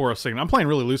played Boros Signet. I'm playing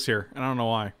really loose here, and I don't know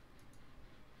why.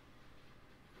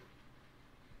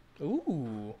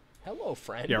 Ooh, hello,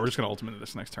 friend. Yeah, we're just going to ultimate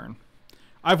this next turn.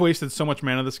 I've wasted so much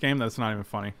mana this game that it's not even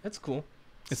funny. That's cool.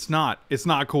 It's not. It's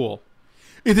not cool.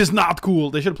 It is not cool.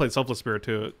 They should have played Selfless Spirit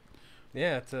to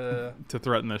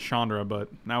threaten this Chandra, but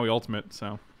now we ultimate,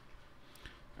 so...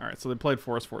 Alright, so they played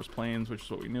Forest Plains, which is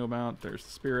what we knew about. There's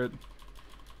the Spirit.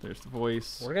 There's the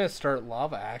Voice. We're going to start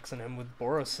lava axing him with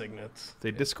Boros Signets. They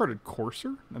discarded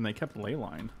Courser, and they kept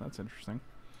Leyline. That's interesting.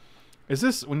 Is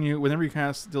this, whenever you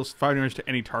cast, deals 5 damage to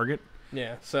any target,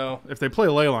 Yeah, so... If they play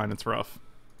Leyline, it's rough.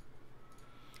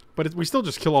 But we still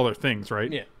just kill all their things,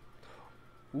 right? Yeah.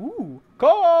 Ooh.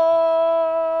 Koth!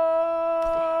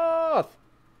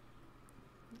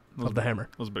 Of the hammer.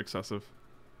 That was a bit excessive.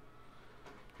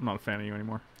 I'm not a fan of you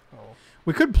anymore. Oh.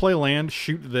 We could play land,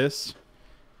 shoot this,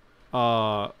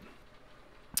 cast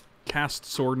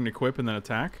sword and equip, and then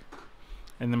attack.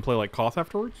 And then play like Koth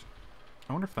afterwards.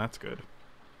 I wonder if that's good.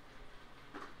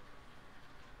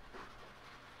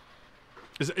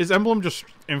 Is Emblem just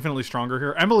infinitely stronger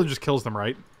here? Emblem just kills them,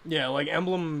 right? Yeah, like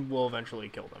Emblem will eventually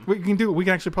kill them. We can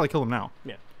actually probably kill them now.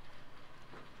 Yeah.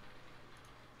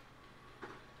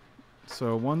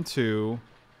 So 1, 2.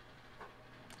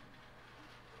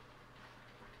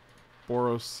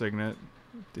 Boros Signet.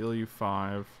 Deal you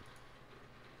 5.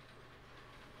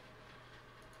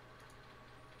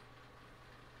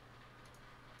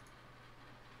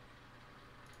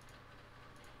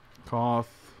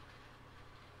 Koth.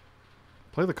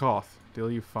 Play the Koth. Deal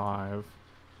you 5.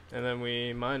 And then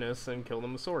we minus and kill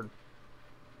them with sword.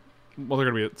 Well,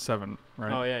 they're going to be at 7,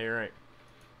 right? Oh, yeah, you're right.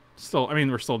 Still, I mean,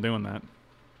 we're still doing that.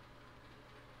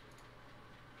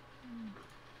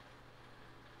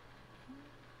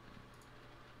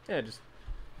 Yeah, just...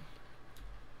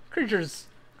 Creatures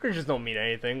don't mean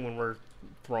anything when we're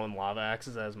throwing lava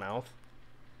axes at his mouth.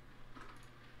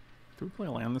 Did we play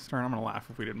a land this turn? I'm going to laugh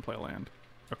if we didn't play a land.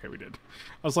 Okay, we did.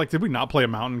 I was like, did we not play a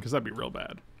mountain? Because that'd be real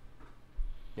bad.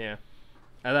 Yeah.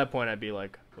 At that point, I'd be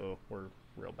like, oh, we're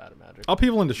real bad at Magic.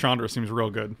 Upheaval into Chandra seems real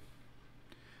good.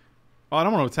 Well, I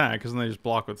don't want to attack because then they just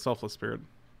block with Selfless Spirit.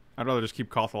 I'd rather just keep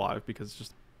Koth alive because it's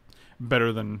just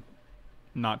better than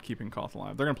not keeping Koth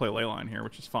alive. They're going to play Leyline here,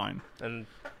 which is fine. And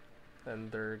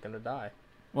they're going to die.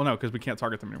 Well, no, because we can't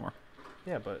target them anymore.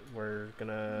 Yeah, but we're going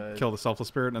to... Kill the Selfless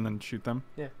Spirit and then shoot them?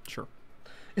 Yeah. Sure.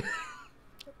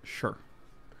 Sure.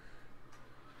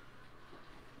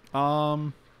 I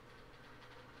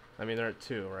mean, they're at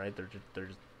 2, right? They're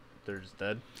just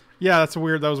dead. Yeah, that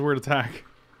was a weird attack.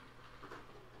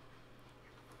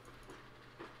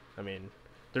 I mean,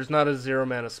 there's not a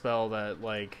 0-mana spell that,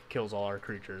 like, kills all our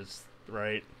creatures,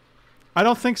 right? I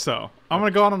don't think so. I'm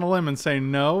going to go out on a limb and say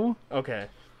no. Okay.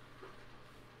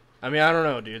 I mean, I don't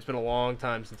know, dude. It's been a long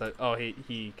time since I... Oh,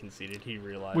 he conceded. He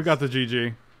realized. We got the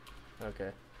GG.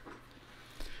 Okay.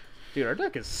 Dude, our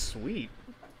deck is sweet.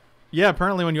 Yeah,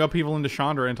 apparently when you upheaval into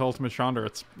Chandra, into Ultimate Chandra,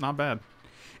 it's not bad.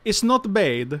 It's not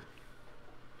bad.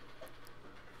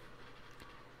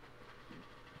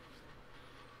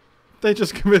 They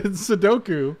just committed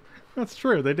Sudoku. That's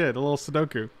true, they did. A little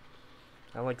Sudoku.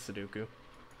 I like Sudoku.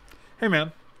 Hey,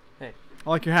 man. Hey. I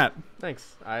like your hat.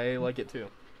 Thanks. I like it, too.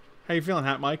 How you feeling,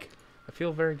 Hat Mike? I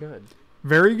feel very good.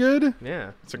 Very good?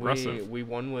 Yeah. It's aggressive. We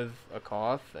won with a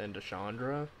Koth and a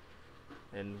Chandra,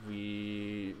 and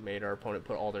we made our opponent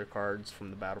put all their cards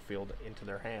from the battlefield into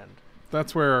their hand.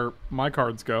 That's where my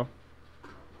cards go.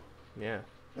 Yeah.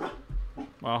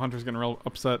 Wow, Hunter's getting real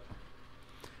upset.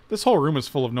 This whole room is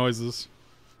full of noises.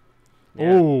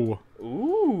 Yeah. Ooh.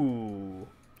 Ooh.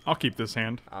 I'll keep this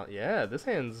hand. Yeah, this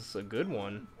hand's a good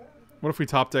one. What if we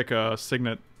top deck a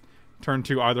Signet, turn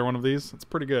 2 either one of these? It's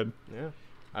pretty good. Yeah.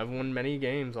 I've won many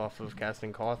games off of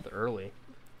casting Koth early.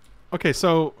 Okay,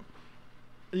 so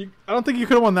I don't think you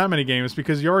could have won that many games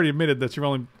because you already admitted that you've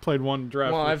only played one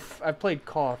draft. Well, I've played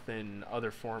Koth in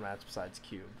other formats besides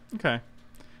Cube. Okay.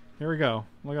 Here we go.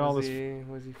 Look at all this.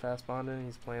 Was he fast bonding?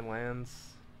 He's playing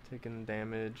lands, taking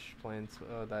damage, playing...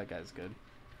 Oh, that guy's good.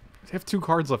 They have 2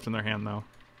 cards left in their hand, though.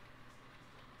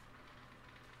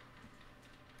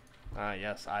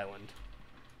 Yes, Island.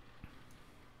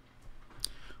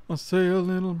 I'll say a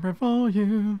little prayer for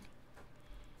you.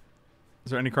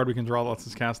 Is there any card we can draw that lets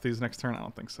us cast these next turn? I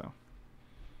don't think so.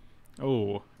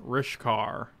 Oh,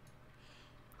 Rishkar.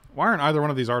 Why aren't either one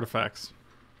of these artifacts?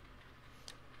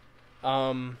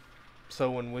 So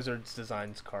when Wizards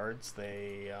designs cards,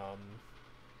 they,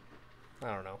 I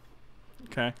don't know.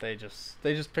 Okay. They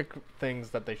just pick things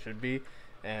that they should be,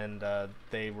 and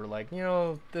they were like, you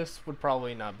know, this would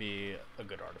probably not be a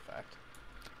good artifact.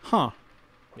 Huh.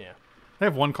 Yeah. They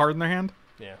have 1 card in their hand?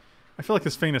 Yeah. I feel like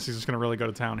this Phoenix is just going to really go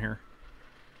to town here.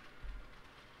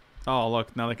 Oh,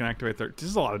 look. Now they can activate their... This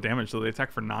is a lot of damage, though. They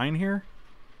attack for 9 here?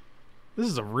 This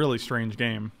is a really strange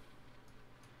game.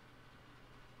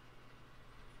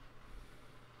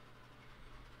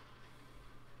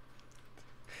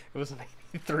 It was an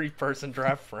 83-person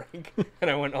draft, Frank,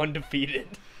 and I went undefeated.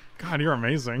 God, you're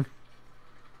amazing.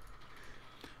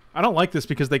 I don't like this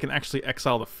because they can actually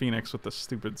exile the Phoenix with the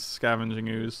stupid Scavenging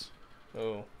Ooze.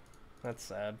 Oh, that's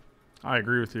sad. I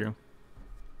agree with you.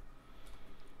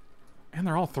 And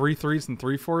they're all 3/3s and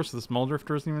 3/4s, so this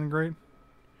Muldrifter isn't even great.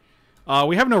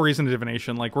 We have no reason to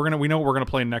divination. Like we know what we're gonna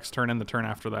play next turn and the turn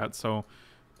after that. So,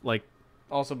 like,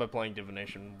 Also, by playing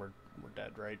divination, we're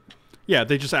dead, right? yeah,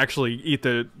 they just actually eat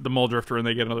the Mole Drifter and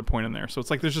they get another point in there. So it's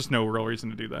like there's just no real reason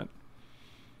to do that.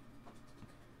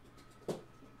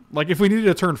 Like if we needed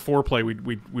a turn 4 play,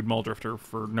 we'd Mole Drifter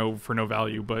for no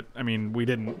value. But I mean, we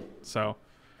didn't. So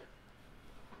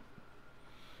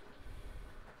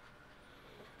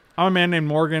I'm a man named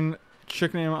Morgan.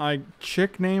 Chick name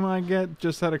I get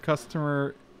just had a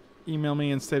customer email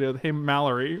me and stated, "Hey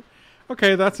Mallory."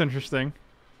 Okay, that's interesting.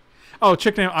 Oh,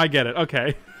 chick name I get it.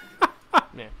 Okay.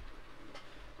 Yeah.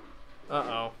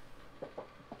 Uh-oh.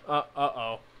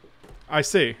 Uh-oh. I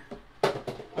see.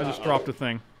 I just dropped a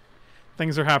thing.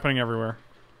 Things are happening everywhere.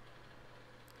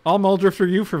 I'll Mole Drifter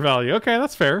you for value. Okay,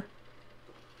 that's fair.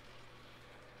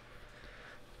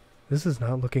 This is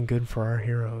not looking good for our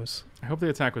heroes. I hope they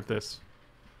attack with this.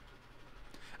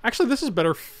 Actually, this is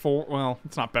better for... Well,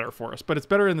 it's not better for us, but it's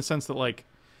better in the sense that, like,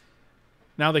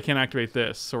 now they can't activate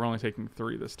this, so we're only taking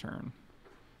 3 this turn.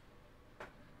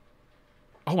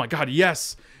 Oh my god,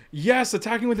 yes! Yes!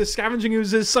 Attacking with the Scavenging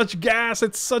Ooze is such gas!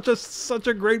 It's such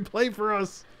a great play for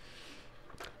us!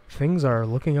 Things are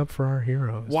looking up for our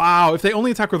heroes. Wow, if they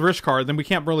only attack with Rishkar, then we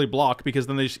can't really block, because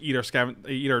then they just eat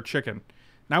our chicken.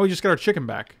 Now we just get our chicken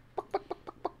back.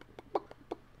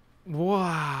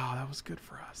 Wow, that was good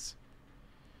for us.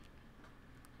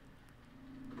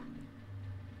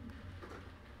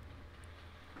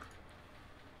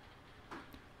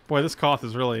 Boy, this Koth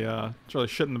is really, it's really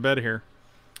shit in the bed here.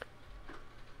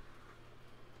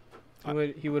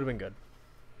 He would have been good.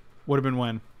 Would have been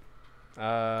when?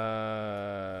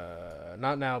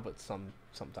 Not now, but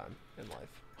sometime in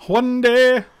life. One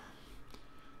day.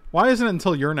 Why isn't it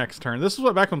until your next turn? This is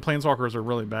what back when Planeswalkers are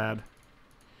really bad.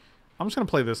 I'm just gonna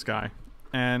play this guy,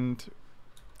 and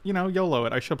you know, YOLO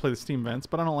it. I should play the Steam Vents,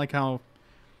 but I don't like how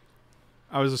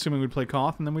I was assuming we'd play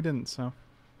Koth, and then we didn't. So.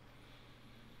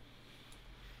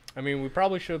 I mean, we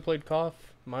probably should have played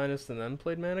Koth minus and then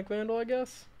played Manic Vandal, I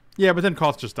guess. Yeah, but then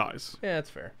Koth just dies. Yeah, that's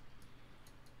fair.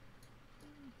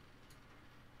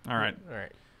 All right. All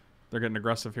right. They're getting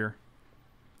aggressive here.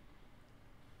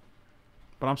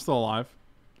 But I'm still alive.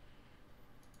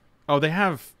 Oh, they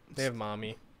have... They have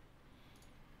Mommy.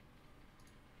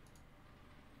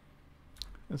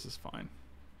 This is fine.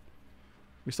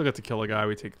 We still get to kill a guy.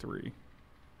 We take 3.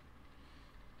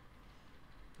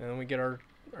 And then we get our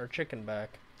chicken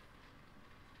back.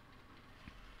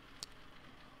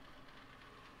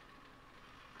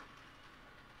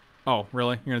 Oh,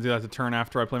 really? You're going to do that to turn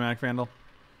after I play Manic Vandal?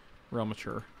 Real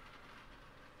mature.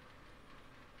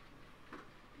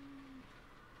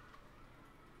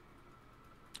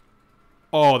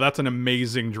 Oh, that's an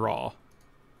amazing draw.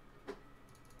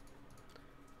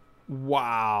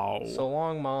 Wow. So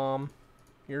long, Mom.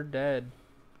 You're dead.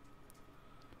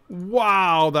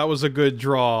 Wow, that was a good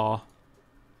draw.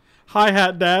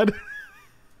 Hi-hat, Dad.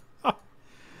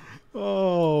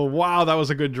 Oh, wow, that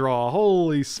was a good draw.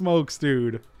 Holy smokes,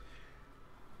 dude.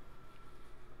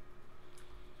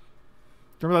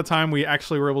 Remember that time we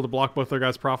actually were able to block both their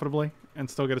guys profitably and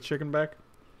still get a chicken back?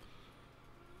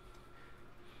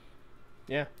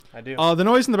 Yeah, I do. The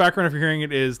noise in the background, if you're hearing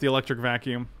it, is the electric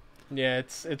vacuum. Yeah,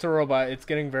 it's a robot. It's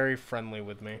getting very friendly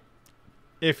with me.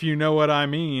 If you know what I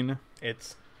mean.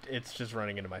 It's just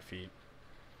running into my feet.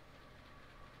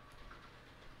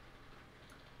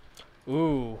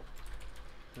 Ooh.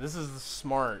 This is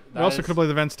smart. We also could have played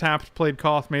the Vents tapped, played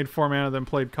Koth, made 4 mana, then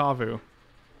played Kavu.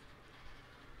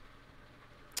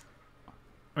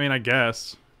 I mean, I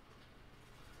guess.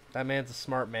 That man's a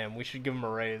smart man. We should give him a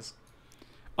raise.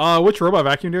 Which robot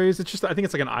vacuum do I use? It's just, I think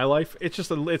it's like an iLife. It's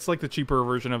just, it's like the cheaper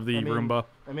version of the Roomba.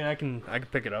 I mean, I can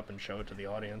pick it up and show it to the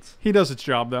audience. He does its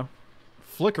job, though.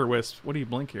 Flicker Wisp. What do you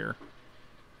blink here?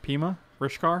 Pima?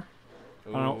 Rishkar? Ooh.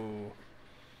 I don't know.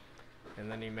 And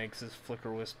then he makes his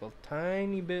Flicker Wisp a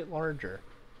tiny bit larger.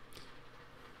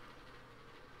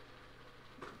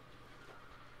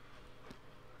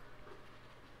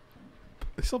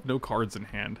 They still have no cards in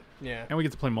hand. Yeah. And we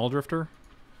get to play Mole Drifter.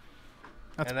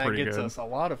 That's pretty good. And that gets us a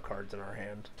lot of cards in our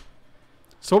hand.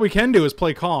 So what we can do is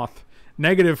play Koth,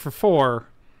 negative for 4,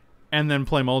 and then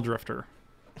play Mole Drifter.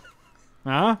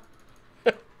 Huh?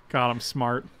 God, I'm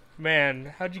smart.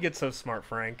 Man, how'd you get so smart,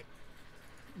 Frank?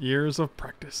 Years of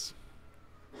practice.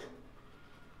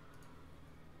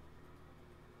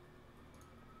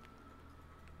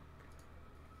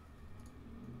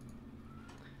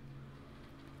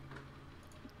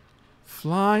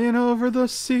 Flying over the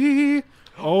sea.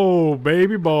 Oh,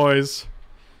 baby boys.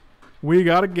 We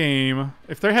got a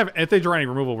if they draw any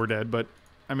removal, we're dead, but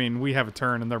I mean, we have a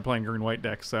turn and they're playing green-white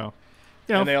deck, so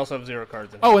you know. And they also have 0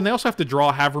 cards in hand. Oh, and they also have to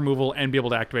draw, have removal, and be able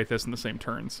to activate this in the same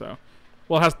turn. So,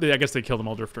 well, I guess they kill them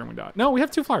all Drifter and we die. No, we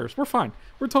have 2 flyers. We're fine.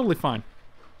 We're totally fine.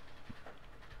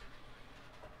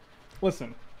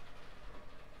 Listen.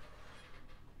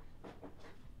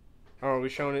 Oh, are we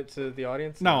showing it to the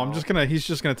audience? No, he's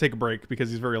just gonna take a break because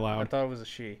he's very I loud. thought it was a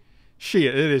she.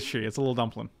 It is she. It's a little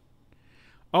dumpling.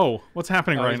 Oh, what's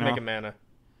happening right he's now? making mana.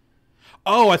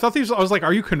 Oh, I thought these. I was like,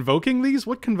 are you convoking these?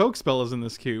 What convoke spell is in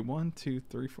this cube? 1, 2,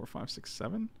 3, 4, 5, 6,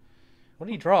 7. What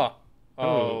do you draw? Oh.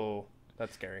 Oh,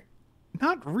 that's scary.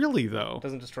 Not really though.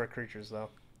 Doesn't destroy creatures though.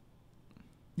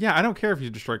 Yeah, I don't care if you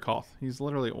destroy Koth. He's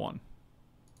literally at 1.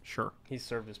 Sure. He's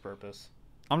served his purpose.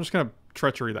 I'm just gonna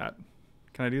treachery that.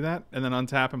 Can I do that? And then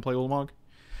untap and play Ulamog?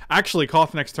 Actually,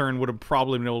 Koth next turn would have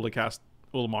probably been able to cast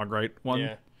Ulamog, right? 1?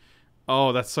 Yeah.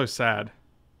 Oh, that's so sad.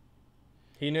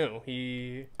 He knew.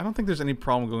 I don't think there's any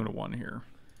problem going to 1 here.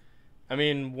 I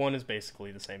mean, 1 is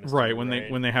basically the same as Right, 2,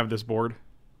 when they have this board.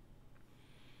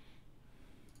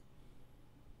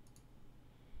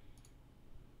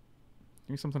 Give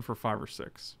me something for 5 or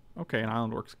 6. Okay, an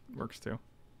island works too.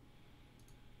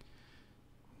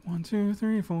 1, 2,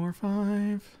 3, 4,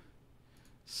 5.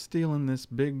 Stealing this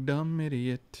big dumb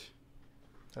idiot.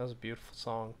 That was a beautiful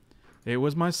song. It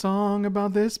was my song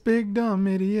about this big dumb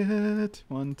idiot.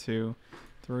 1, 2,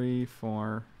 3,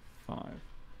 4, 5.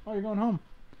 Oh, you're going home.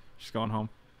 She's going home.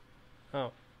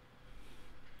 Oh.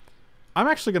 I'm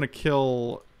actually going to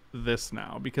kill this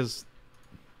now because...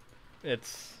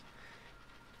 It's...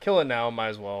 Kill it now, might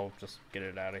as well just get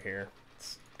it out of here.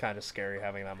 It's kind of scary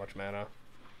having that much mana.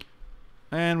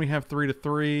 And we have 3 to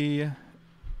 3.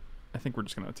 I think we're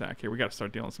just going to attack here. We got to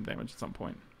start dealing some damage at some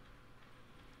point.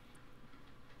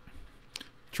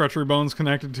 Treachery Bone's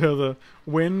connected to the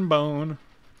Wind Bone.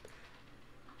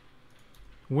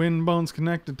 Wind Bone's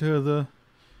connected to the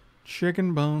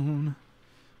Chicken Bone.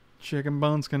 Chicken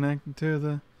Bone's connected to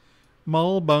the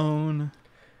Mole Bone.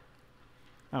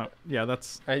 Oh, yeah,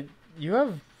 that's... You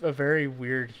have a very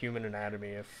weird human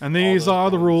anatomy. And these are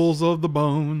the rules of the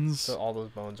bones. So all those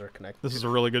bones are connected. This is a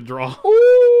really good draw.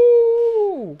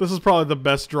 Ooh! This is probably the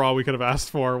best draw we could have asked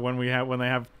for when they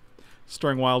have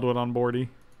Stirring Wildwood on boardy.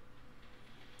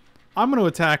 I'm going to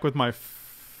attack with my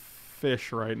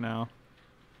fish right now.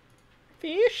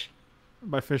 Fish?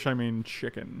 By fish, I mean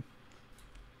chicken.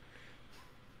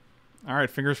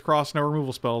 Alright, fingers crossed, no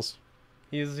removal spells.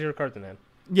 He has 0 cards in hand.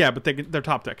 Yeah, but they're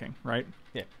top decking, right?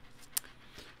 Yeah.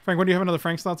 Frank, when do you have another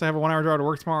Frank's Thoughts? I have a 1 hour draw to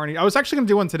work tomorrow. And I was actually going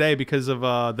to do one today because of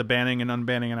the banning and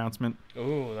unbanning announcement.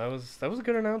 Ooh, that was a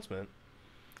good announcement.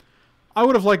 I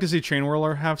would have liked to see Chain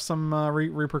Whirler have some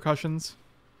repercussions.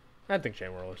 I think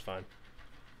Chain Whirler's fine.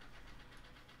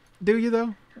 Do you,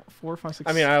 though? 4, 5, 6...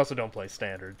 I mean, I also don't play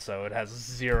Standard, so it has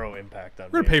 0 impact on me.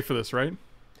 We're going to pay for this, right?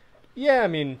 Yeah, I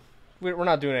mean, we're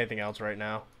not doing anything else right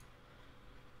now.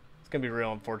 It's going to be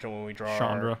real unfortunate when we draw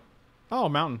Chandra. Oh,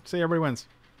 Mountain. See, everybody wins.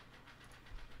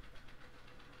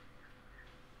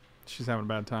 She's having a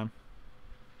bad time.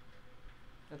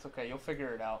 It's okay. You'll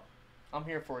figure it out. I'm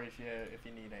here for you if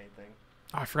you need anything.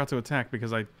 Oh, I forgot to attack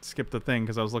because I skipped the thing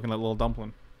because I was looking at Little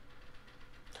Dumpling.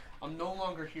 I'm no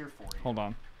longer here for you. Hold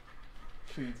on.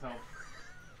 She needs help.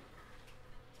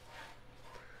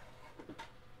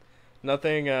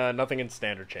 Nothing in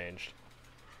Standard changed.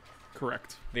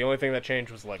 Correct. The only thing that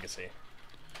changed was Legacy.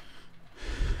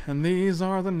 And these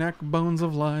are the neck bones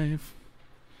of life.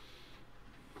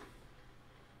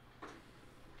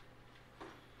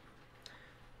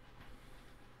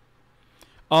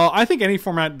 I think any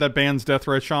format that bans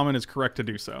Deathray Shaman is correct to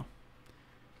do so.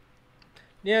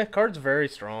 Yeah, card's very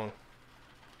strong.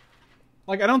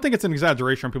 Like, I don't think it's an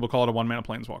exaggeration when people call it a 1-mana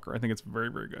Planeswalker. I think it's very,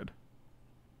 very good.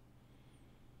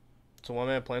 It's a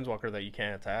 1-mana Planeswalker that you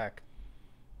can't attack.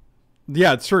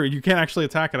 Yeah, it's true. You can't actually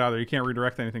attack it either. You can't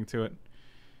redirect anything to it.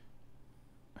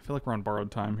 I feel like we're on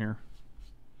borrowed time here.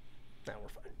 Nah, we're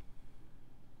fine.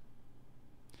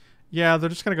 Yeah, they're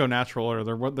just going to go natural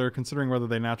order. They're considering whether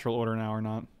they natural order now or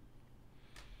not.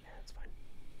 Yeah, that's fine.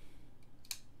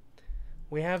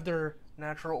 We have their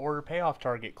natural order payoff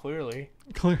target, clearly.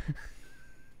 Clear.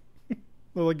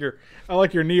 I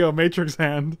like your Neo Matrix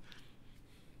hand.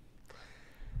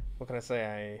 What can I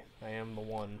say? I am the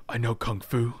one. I know Kung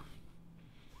Fu.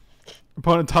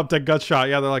 Opponent top deck gut shot.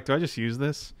 Yeah, they're like, do I just use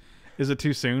this? Is it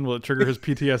too soon? Will it trigger his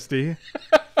PTSD?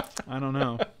 I don't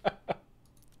know.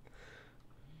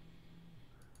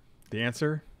 The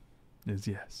answer is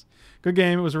yes. Good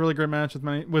game. It was a really great match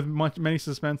with many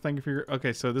suspense. Thank you for your...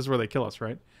 Okay, so this is where they kill us,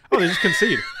 right? Oh, they just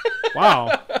concede.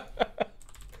 Wow.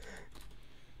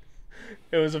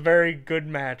 It was a very good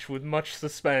match with much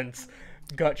suspense.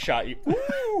 Gut shot you.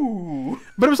 Ooh.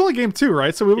 But it was only game 2,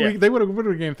 right? So Yeah. they would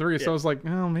have game 3. So Yeah. I was like,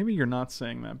 oh, maybe you're not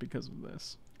saying that because of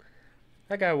this.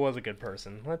 That guy was a good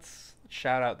person. Let's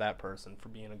shout out that person for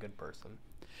being a good person.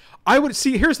 I would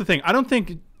see. Here's the thing. I don't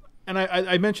think, and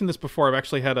I mentioned this before. I've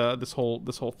actually had this whole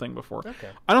thing before. Okay.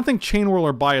 I don't think Chain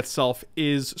Whirler by itself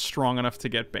is strong enough to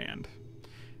get banned.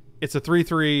 It's a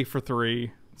 3/3 for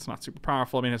 3. It's not super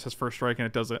powerful. I mean, it has first strike and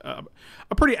it does a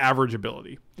pretty average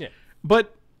ability. Yeah.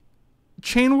 But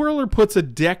Chain Whirler puts a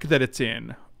deck that it's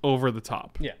in over the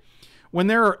top. Yeah. When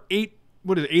there are 8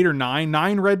 or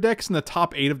 9 red decks in the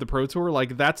top 8 of the Pro Tour,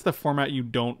 like that's the format you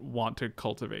don't want to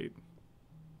cultivate.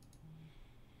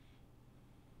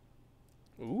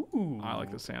 Ooh. I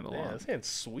like this hand a lot. Yeah, this hand's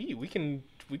sweet. We can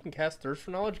cast Thirst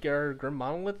for Knowledge, get our Grim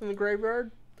Monolith in the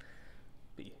graveyard.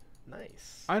 Be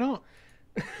nice. I don't.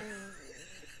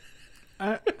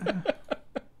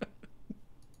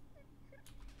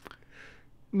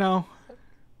 No.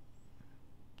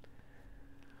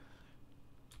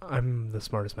 I'm the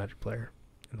smartest Magic player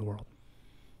in the world.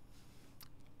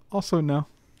 Also, no.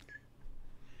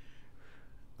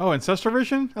 Oh, Ancestral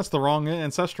Vision? That's the wrong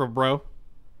Ancestral, bro.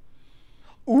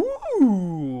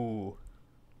 Ooh.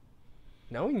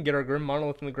 Now we can get our Grim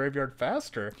Monolith in the graveyard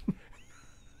faster.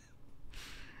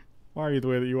 Why are you the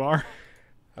way that you are?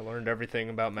 I learned everything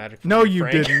about Magic from No, you, you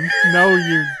Frank. didn't. No,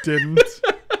 you didn't.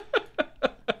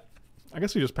 I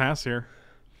guess we just pass here.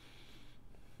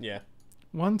 Yeah.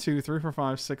 1, 2, 3, 4,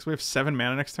 5, 6. We have 7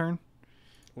 mana next turn.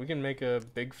 We can make a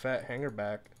big fat hanger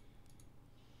back.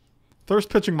 Thirst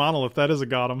Pitching Monolith. That is a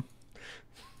got him.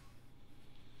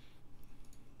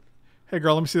 Hey,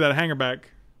 girl, let me see that hanger back.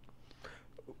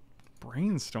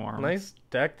 Brainstorm. Nice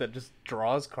deck that just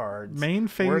draws cards. Main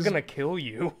phase. We're gonna kill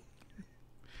you.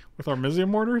 With our Mizium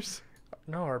Mortars?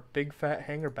 No, our big fat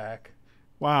hanger back.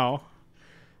 Wow.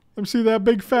 Let me see that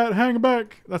big fat hanger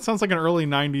back. That sounds like an early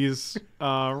 90s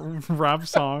rap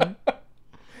song.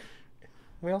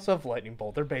 We also have Lightning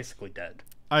Bolt. They're basically dead.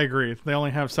 I agree. They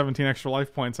only have 17 extra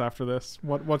life points after this.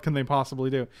 What can they possibly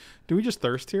do? Do we just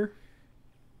thirst here?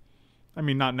 I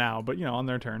mean, not now, but, you know, on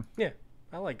their turn. Yeah,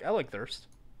 I like Thirst.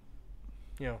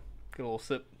 You know, get a little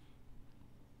sip.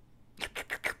 I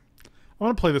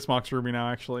want to play this Mox Ruby now,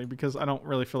 actually, because I don't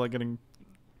really feel like getting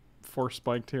force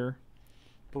spiked here.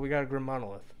 But we got a Grim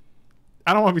Monolith.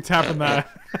 I don't want to be tapping that.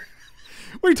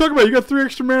 What are you talking about? You got 3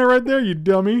 extra mana right there, you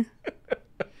dummy.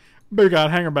 Big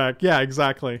God, hanger back. Yeah,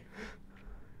 exactly.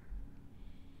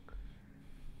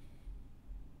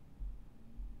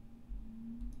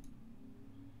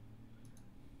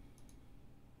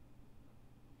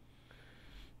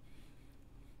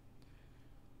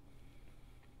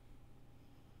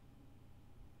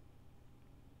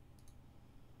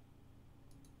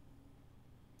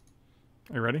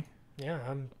 Are you ready? Yeah,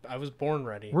 I was born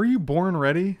ready. Were you born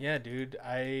ready? Yeah, dude.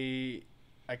 I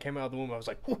came out of the womb. I was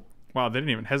like, whoo. Wow, they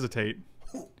didn't even hesitate.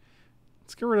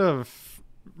 Let's get rid of...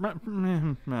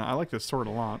 I like this sword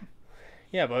a lot.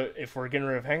 Yeah, but if we're getting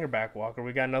rid of Hangerback Walker,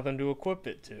 we got nothing to equip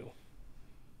it to.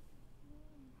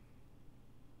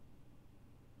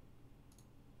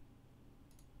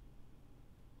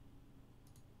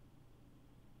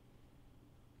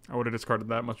 I would have discarded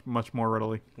that much more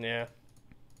readily. Yeah.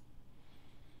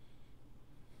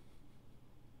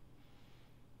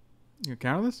 You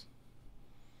counter this?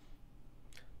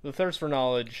 The Thirst for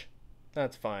Knowledge,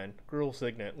 that's fine. Gruel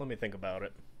Signet, let me think about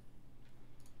it.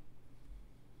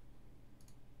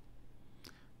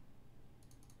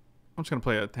 I'm just going to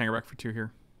play a Hangerback for 2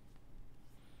 here.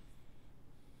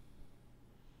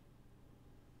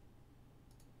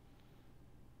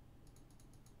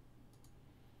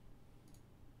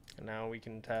 And now we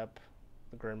can tap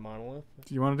the Grim Monolith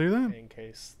Do you want to do that? in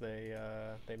case they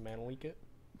mana leak it.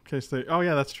 In case they... Oh,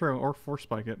 yeah, that's true. Or force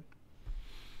spike it.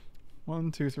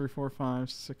 1, 2, 3, 4, 5,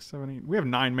 6, 7, 8. We have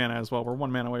 9 mana as well. We're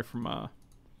 1 mana away from...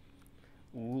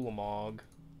 Ulamog.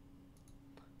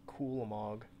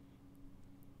 Coolamog.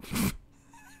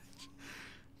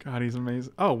 God, he's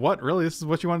amazing. Oh, what? Really? This is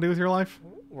what you want to do with your life?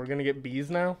 We're gonna get bees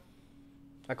now?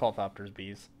 I call Thopters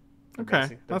bees. They're Okay,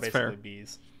 they're that's fair. basically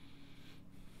bees.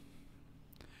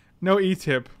 No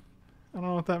E-tip. I don't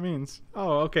know what that means.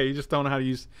 Oh, okay. You just don't know how to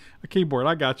use a keyboard.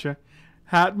 I gotcha.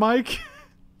 Hat Mike?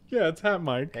 Yeah, it's Hat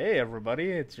Mike. Hey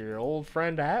everybody, it's your old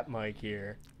friend Hat Mike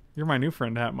here. You're my new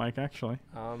friend, Hat Mike, actually.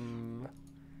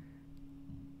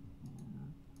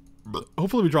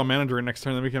 Hopefully we draw mana drain next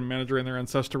turn, then we can mana drain their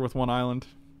ancestor with 1 island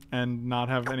and not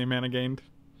have any mana gained.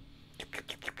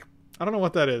 I don't know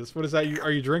what that is. What is that?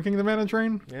 Are you drinking the mana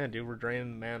drain? Yeah, dude, we're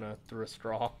draining the mana through a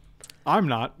straw. I'm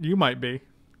not. You might be.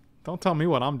 Don't tell me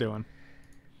what I'm doing.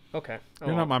 Okay.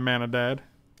 You're not my mana dad.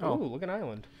 Oh, look, an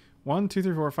island. 1, 2,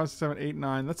 3, 4, 5, 6, 7, 8,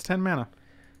 9. That's 10 mana.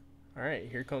 All right,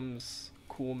 here comes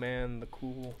Cool Man, the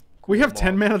cool. We have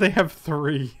 10 mana. They have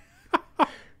 3.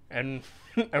 And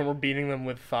we're beating them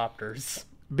with Thopters.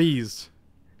 Bees.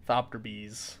 Thopter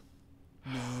bees.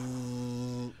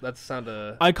 That's the sound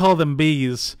of... I call them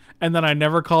bees, and then I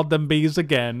never called them bees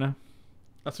again.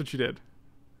 That's what you did.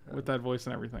 With that voice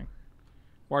and everything.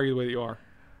 Why are you the way that you are?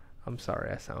 I'm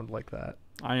sorry I sound like that.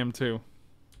 I am too.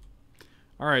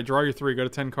 Alright, draw your 3. Go to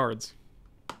 10 cards.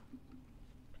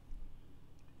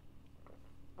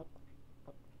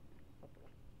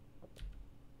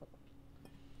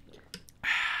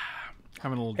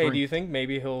 Having a little Hey, drink. do you think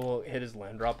maybe he'll hit his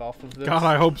land drop off of this? God,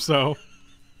 I hope so.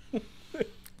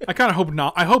 I kind of hope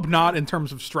not. I hope not in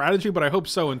terms of strategy, but I hope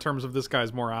so in terms of this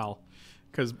guy's morale.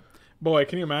 Because, boy,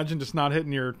 can you imagine just not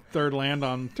hitting your 3rd land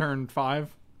on turn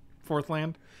 5? 4th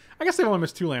land? I guess they've only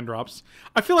missed 2 land drops.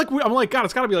 I feel like I'm like, God,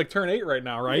 it's got to be like turn 8 right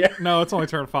now, right? Yeah. No, it's only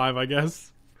turn 5, I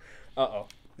guess. Uh-oh.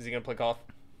 Is he going to play Cough?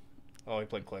 Oh, he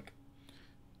played Click.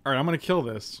 Alright, I'm going to kill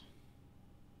this.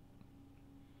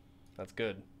 That's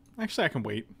good. Actually, I can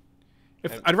wait.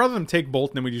 I'd rather them take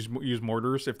Bolt than we just use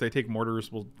Mortars. If they take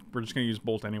Mortars, we're just going to use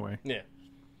Bolt anyway. Yeah.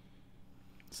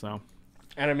 So.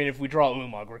 And I mean, if we draw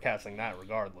Ulamog, we're casting that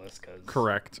regardless.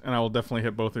 Correct. And I will definitely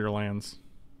hit both of your lands.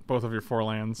 Both of your 4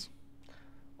 lands.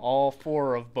 All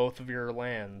 4 of both of your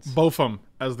lands. Both 'em,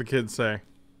 as the kids say.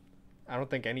 I don't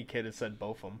think any kid has said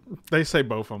both of them. They say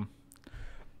both 'em.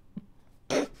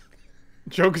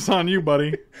 Joke's on you,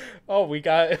 buddy. Oh, we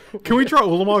got... Can we draw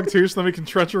Ulamog too, so then we can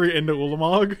treachery into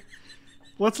Ulamog?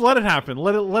 Let's let it happen.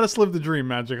 Let us live the dream,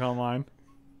 Magic Online.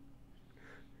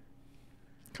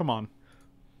 Come on.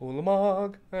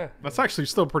 Ulamog. That's actually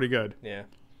still pretty good. Yeah.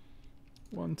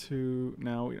 1, 2.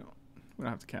 No, we don't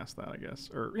have to cast that, I guess.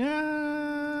 Or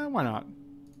yeah, why not?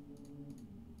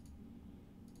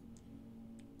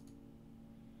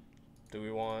 Do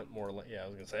we want more? Yeah, I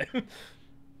was gonna say.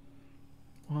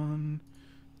 1,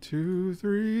 2,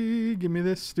 3. Give me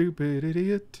this stupid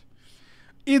idiot.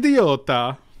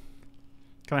 Idiota.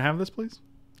 Can I have this, please?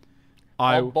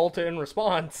 I'll bolt it in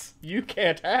response. You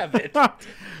can't have it.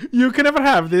 You can never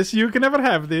have this. You can never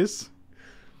have this.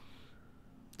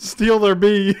 Steal their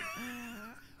bee.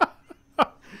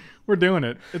 We're doing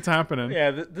it. It's happening.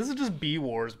 Yeah, this is just bee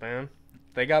wars, man.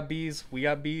 They got bees. We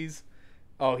got bees.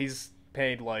 Oh, he's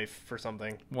paid life for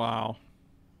something. Wow.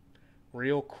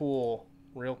 Real cool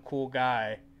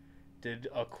guy did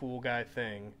a cool guy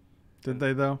thing. Did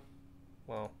they, though?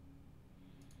 Well,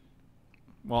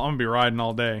 I'm going to be riding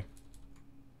all day.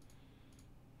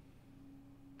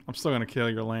 I'm still going to kill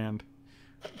your land.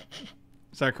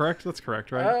 Is that correct? That's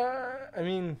correct, right? I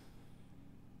mean...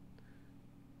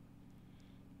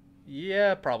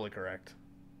 Yeah, probably correct.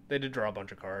 They did draw a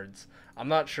bunch of cards. I'm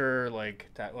not sure, like...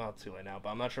 well, it's too late now, but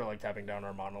I'm not sure, like, tapping down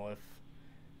our Monolith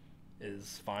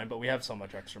is fine, but we have so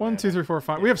much extra 1, 2, 3, 4,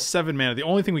 5. Yeah. We have 7 mana. The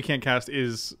only thing we can't cast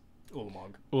is...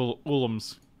 Ulamog.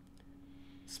 Ulams.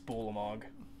 Spoolamog.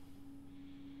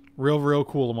 Real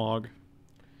Coolamog.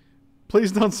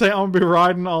 Please don't say I'm going to be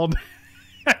riding all day.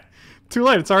 Too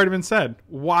late. It's already been said.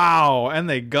 Wow. And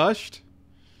they gushed?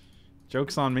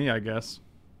 Joke's on me, I guess.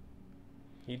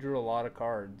 He drew a lot of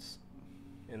cards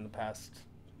in the past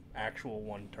actual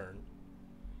 1 turn.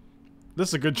 This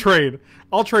is a good trade.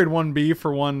 I'll trade 1B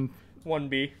for 1...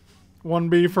 1B.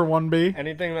 1B for 1B.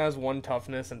 Anything that has 1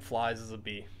 toughness and flies is a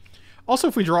B. Also,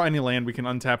 if we draw any land, we can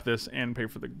untap this and pay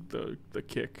for the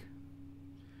kick.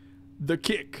 The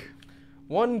kick.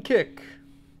 1 kick.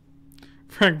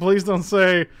 Frank, please don't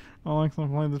say, oh, I'm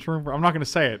playing the Trooper. I'm not going to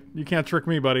say it. You can't trick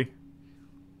me, buddy.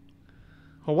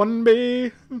 A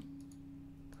 1B.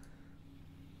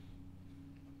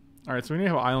 Alright, so we need to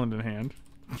have Island in hand.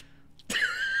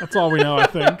 That's all we know, I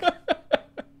think.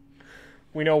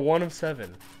 We know 1 of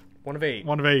 7. 1 of 8.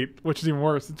 1 of 8, which is even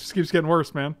worse. It just keeps getting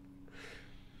worse, man.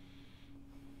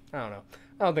 I don't know.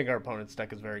 I don't think our opponent's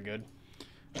deck is very good.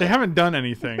 They haven't done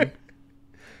anything.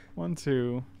 1,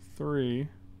 2, 3,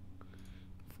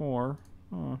 4.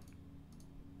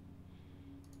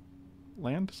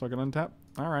 Land, so I can untap.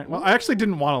 All right. Well, I actually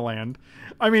didn't want to land.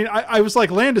 I mean, I was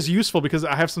like, land is useful because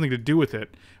I have something to do with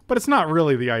it, but it's not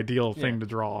really the ideal thing to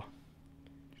draw.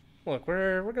 Look,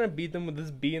 we're gonna beat them with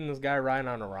this bee and this guy riding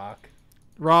on a rock.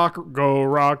 Go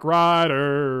Rock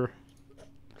Rider.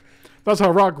 That's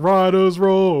how Rock Riders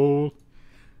roll.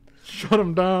 Shut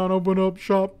them down, open up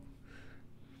shop.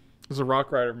 There's a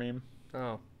Rock Rider meme.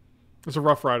 Oh. It's a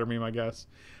Rough Rider meme, I guess.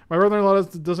 My brother-in-law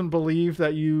doesn't believe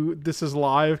that this is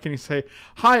live. Can you say,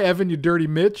 hi, Evan, you dirty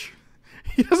Mitch?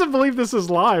 He doesn't believe this is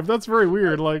live. That's very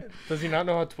weird. Like, does he not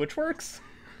know how Twitch works?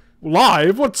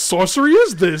 Live? What sorcery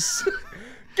is this?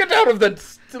 Get out of the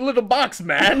It's a little box,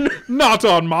 man. Not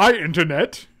on my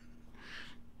internet.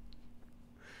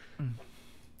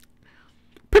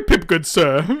 Pip pip, good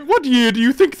sir. What year do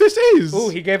you think this is? Ooh,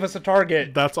 he gave us a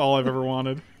target. That's all I've ever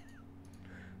wanted.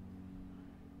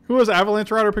 Who was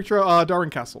Avalanche Rider picture? Darwin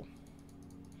Castle.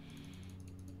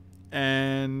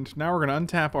 And now we're going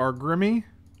to untap our Grimmy.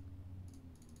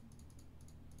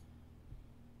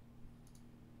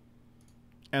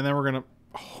 And then we're going to...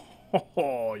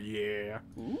 Oh, yeah.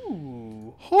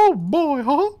 Ooh. Oh, boy,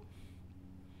 huh?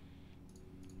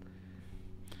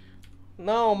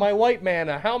 No, my white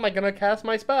mana. How am I going to cast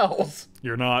my spells?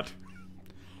 You're not.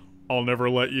 I'll never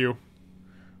let you.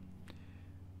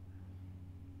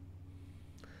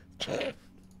 I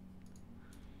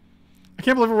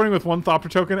can't believe we're winning with one Thopter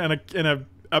token and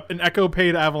an Echo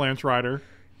paid Avalanche Rider.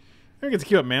 I get to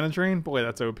keep up mana drain. Boy,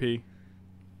 that's OP.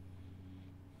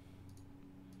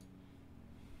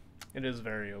 It is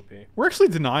very OP. We're actually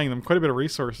denying them quite a bit of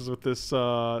resources with this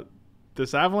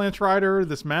this Avalanche Rider,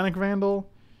 this Manic Vandal,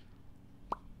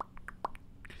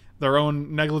 their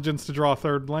own negligence to draw a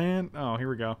third land. Oh, here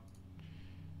we go.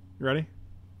 You ready?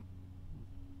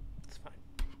 It's fine.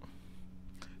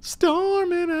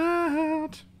 Storming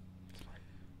out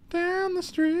down the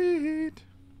street.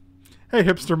 Hey,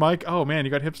 Hipster Mike. Oh, man,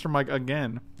 you got Hipster Mike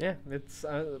again. Yeah, it's...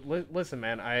 listen,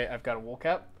 man, I've got a wool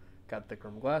cap, got thick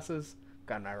rim glasses,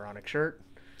 got an ironic shirt.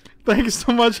 Thank you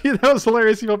so much. That was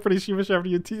hilarious. You felt pretty sheepish after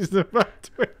you teased him about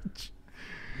Twitch.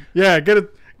 Yeah, get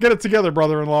it together,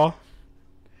 brother-in-law.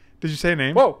 Did you say a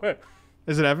name? Whoa! Hey.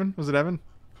 Is it Evan? Was it Evan?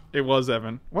 It was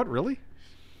Evan. What, really?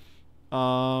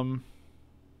 Wow,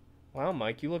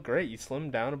 Mike, you look great. You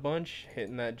slimmed down a bunch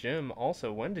hitting that gym.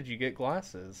 Also, when did you get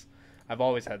glasses? I've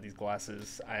always had these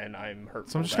glasses, and I'm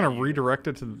hurtful. So I'm just going to redirect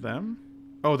it to them?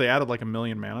 Oh, they added like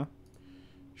 1,000,000 mana?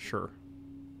 Sure.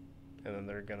 And then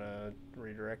they're going to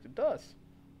redirect it to us.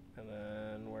 And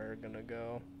then we're going to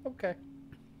go, okay.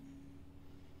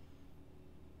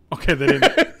 Okay, they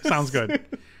didn't. Sounds good.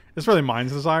 It's really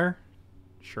Mind's Desire?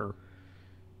 Sure.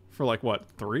 For like, what,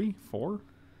 3? 4?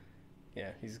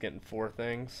 Yeah, he's getting 4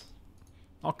 things.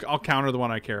 I'll counter the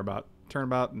one I care about.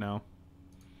 Turnabout? No.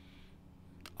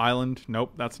 Island?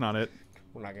 Nope, that's not it.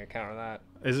 We're not going to counter that.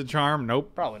 Is it Charm?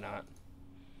 Nope. Probably not.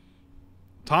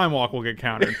 Time Walk will get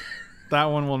countered. That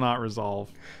one will not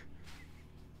resolve.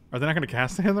 Are they not going to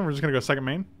cast it? Then we're just going to go second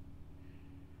main?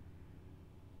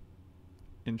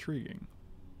 Intriguing.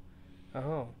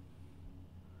 Oh.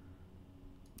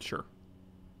 Sure.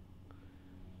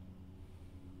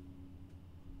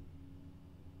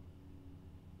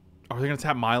 Are they going to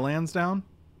tap my lands down?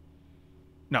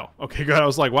 No. Okay, good. I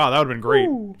was like, wow, that would have been great.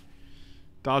 Ooh.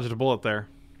 Dodged a bullet there.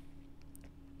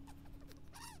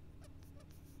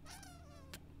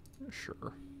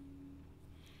 Sure.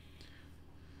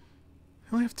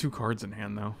 I only have 2 cards in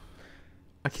hand, though.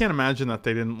 I can't imagine that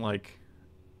they didn't, like...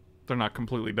 They're not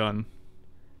completely done.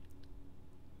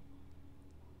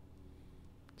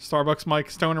 Starbucks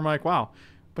Mike, Stoner Mike, wow.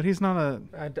 But he's not a...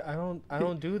 I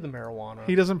don't do the marijuana.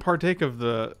 He doesn't partake of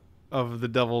the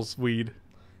devil's weed.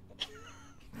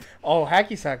 Oh,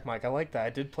 hacky sack, Mike. I like that. I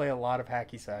did play a lot of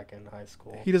hacky sack in high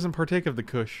school. He doesn't partake of the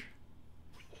kush.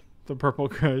 The purple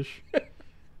kush.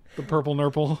 The purple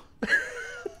nurple.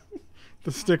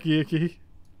 The sticky icky.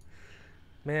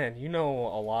 Man, you know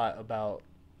a lot about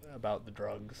the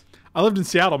drugs. I lived in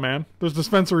Seattle, man. There's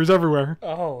dispensaries everywhere.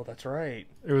 Oh, that's right.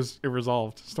 It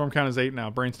resolved. Storm count is 8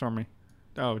 now. Brainstorm me.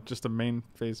 Oh, just a main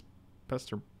phase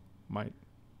pester might.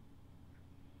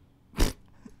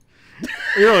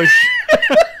 Really?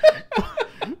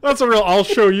 That's a real I'll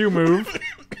show you move.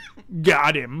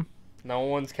 Got him. No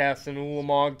one's casting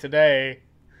Ulamog today.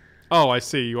 Oh, I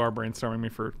see. You are brainstorming me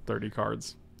for 30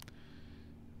 cards.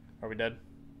 Are we dead?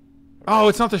 Oh,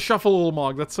 it's not the shuffle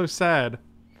Ulamog. That's so sad.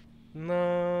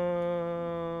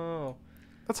 No.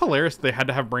 That's hilarious. They had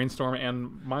to have brainstorm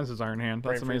and Mind's Desire in hand.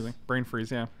 That's Brain amazing. freeze. Brain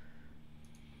freeze, yeah.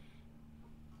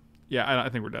 Yeah, I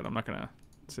think we're dead. I'm not going to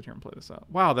sit here and play this out.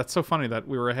 Wow, that's so funny that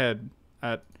we were ahead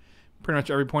at pretty much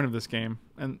every point of this game.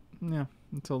 And, yeah,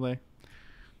 until they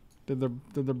did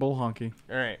their bull honky.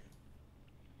 All right.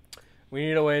 We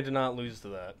need a way to not lose to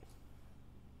that.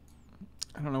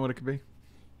 I don't know what it could be.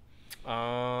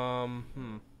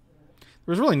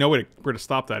 There's There's really no way to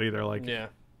stop that either. Like, yeah.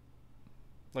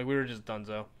 Like we were just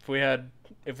donezo.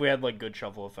 If we had like good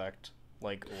shuffle effect,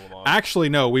 like Ulamog. actually,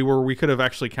 no, we could have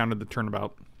actually counted the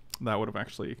turnabout. That would have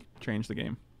actually changed the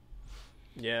game.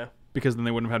 Yeah. Because then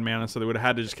they wouldn't have had mana, so they would have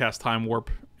had to just cast Time Warp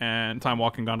and Time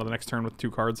Walk and gone to the next turn with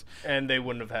 2 cards. And they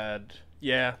wouldn't have had.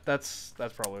 Yeah, that's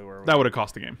probably where. That would have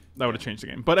cost the game. That would have changed the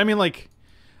game. But I mean, like,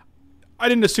 I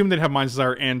didn't assume they'd have Mind's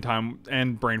Desire and Time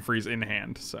and Brain Freeze in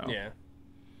hand. So yeah.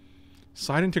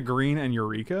 Side into green and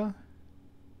Eureka?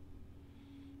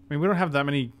 I mean, we don't have that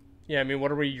many... Yeah, I mean,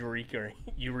 what are we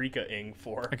Eureka-ing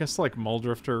for? I guess like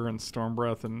Muldrifter and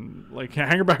Stormbreath and like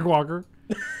Hangerback Walker.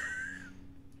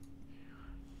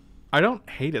 I don't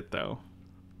hate it though.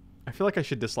 I feel like I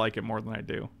should dislike it more than I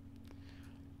do.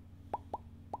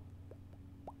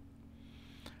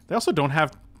 They also don't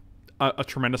have a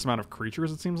tremendous amount of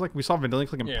creatures, it seems like. We saw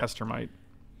Vendilion and Pestermite.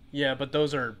 Yeah, but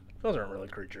those aren't really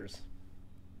creatures.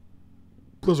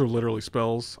 Those are literally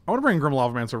spells. I want to bring Grim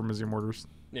Lavamance over Museum Orders.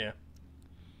 Yeah.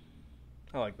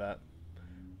 I like that.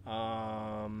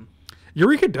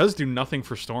 Eureka does do nothing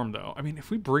for Storm, though. I mean, if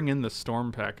we bring in the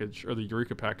Storm package, or the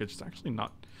Eureka package, it's actually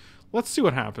not... Let's see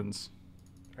what happens.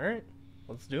 Alright,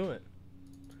 let's do it.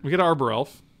 We get Arbor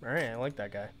Elf. Alright, I like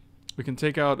that guy. We can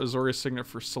take out Azorius Signet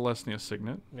for Celestia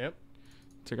Signet. Yep.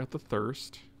 Take out the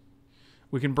Thirst.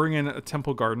 We can bring in a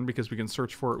Temple Garden because we can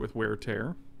search for it with Wear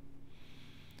Tear.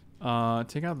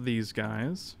 Take out these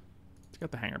guys. Take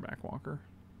out the Hangerback Walker.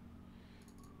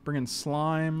 Bring in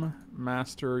Slime,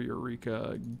 Master,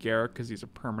 Eureka, Garrett because he's a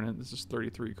permanent. This is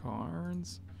 33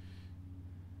 cards.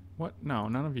 What? No,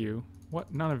 none of you.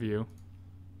 What? None of you.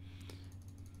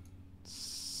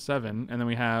 7. And then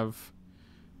we have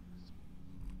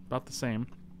about the same.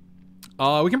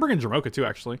 We can bring in Jamoka too,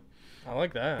 actually. I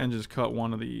like that. And just cut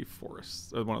one of the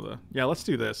forests. One of the... Yeah, let's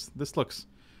do this. This looks...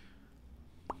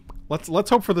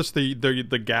 Let's hope for this the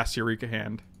gas Eureka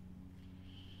hand.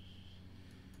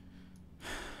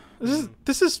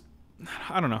 This is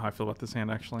I don't know how I feel about this hand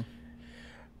actually.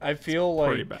 I feel like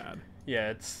pretty bad.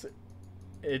 Yeah,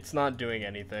 it's not doing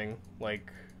anything.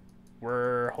 Like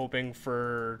we're hoping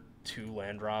for 2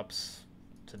 land drops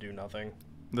to do nothing.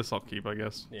 This I'll keep, I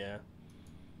guess. Yeah.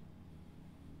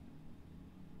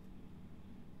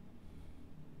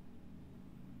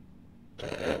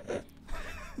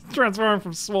 Transferring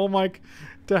from Swole Mike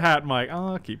to Hat Mike.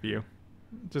 I'll keep you.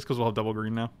 Just because we'll have double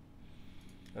green now.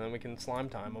 And then we can slime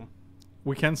time them.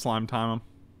 We can slime time them.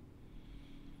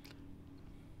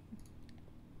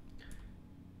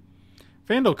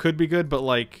 Vandal could be good, but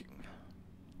like...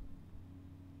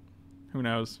 Who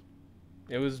knows?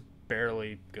 It was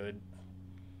barely good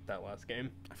that last game.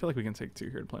 I feel like we can take 2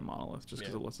 here to play Monolith, just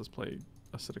because Yeah. it lets us play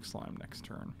Acidic Slime next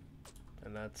turn.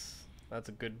 And that's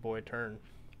a good boy turn.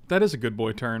 That is a good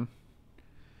boy turn.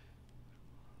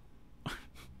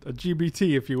 A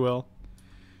GBT, if you will.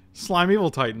 Slime Evil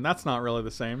Titan. That's not really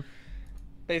the same.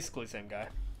 Basically same guy.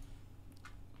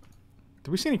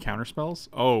 Did we see any counter spells?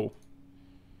 Oh.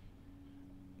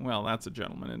 Well, that's a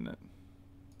gentleman, isn't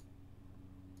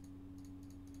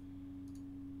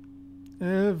it?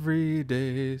 Every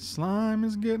day, slime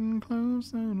is getting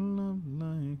closer to love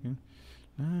like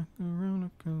a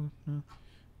roller coaster.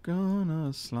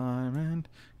 Gonna slime and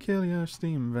kill your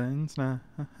steam vents now.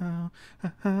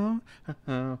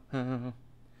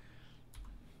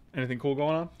 Anything cool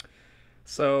going on?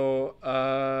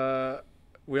 So,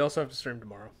 we also have to stream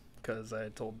tomorrow because I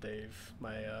told Dave,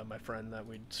 my friend, that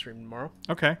we'd stream tomorrow.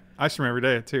 Okay, I stream every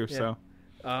day too. Yeah.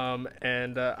 So,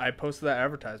 and I posted that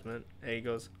advertisement, and he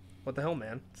goes, "What the hell,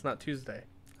 man? It's not Tuesday.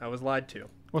 I was lied to."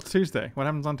 what's Tuesday? What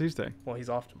happens on Tuesday? Well, he's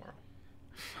off tomorrow.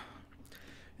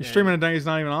 You're streaming a day he's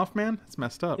not even off, man? That's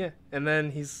messed up. Yeah, and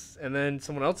then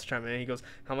someone else chimed in, and he goes,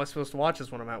 "How am I supposed to watch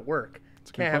this when I'm at work?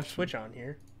 Can't have Twitch on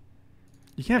here."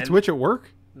 You can't have Twitch at work?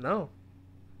 No.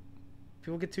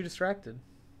 People get too distracted.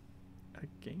 At a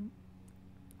game?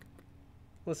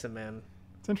 Listen, man.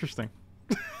 It's interesting.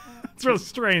 It's really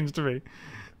strange to me.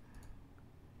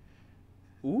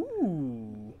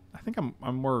 Ooh. I think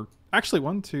I'm more... Actually,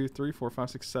 1, 2, 3, 4, 5,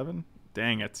 6, 7.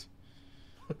 Dang it.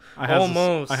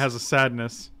 Almost. I has a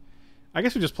sadness. I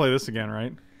guess we just play this again,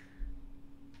 right?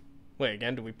 Wait,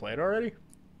 again? Did we play it already?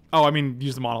 Oh, I mean,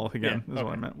 use the Monolith again. Yeah, Is what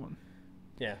I okay. meant. One.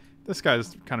 Yeah. This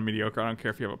guy's kind of mediocre. I don't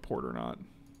care if you have a port or not.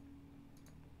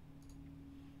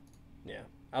 Yeah.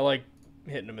 I like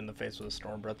hitting him in the face with a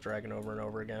Storm Breath Dragon over and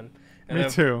over again. And Me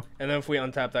then, too. And then if we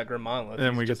untap that Grim Monolith,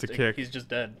 Then we get just- to kick. He's just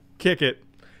dead. Kick it.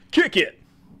 Kick it!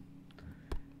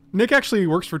 Nick actually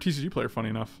works for TCG Player, funny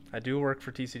enough. I do work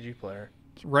for TCG Player.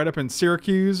 It's right up in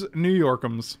Syracuse, New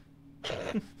Yorkums.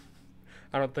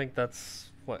 I don't think that's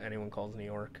what anyone calls New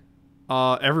York.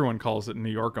 Everyone calls it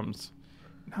New Yorkums.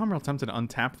 Now I'm real tempted to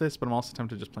untap this, but I'm also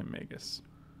tempted to just play Magus.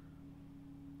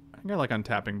 I think I like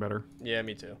untapping better. Yeah,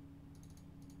 me too.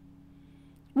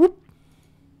 Whoop!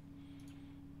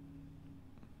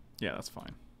 Yeah, that's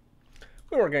fine.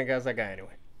 We weren't going to guess that guy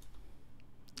anyway.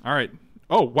 All right.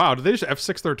 Oh, wow. Did they just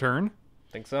F6 their turn?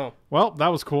 Think so. Well, that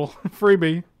was cool.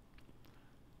 Freebie.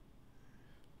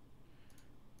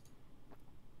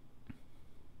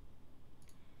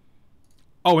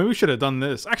 Oh, maybe we should have done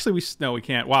this. Actually, no, we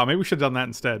can't. Wow, maybe we should have done that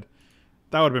instead.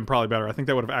 That would have been probably better. I think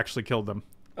that would have actually killed them.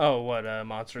 Oh, what,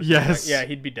 monsters? Yes. Yeah,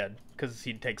 he'd be dead, because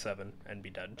he'd take 7 and be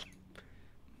dead.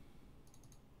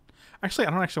 Actually,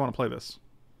 I don't actually want to play this.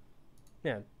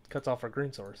 Yeah, cuts off our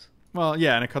green source. Well,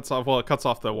 yeah, and it cuts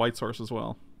off the white source as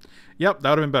well. Yep, that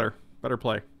would have been better. Better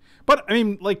play. But, I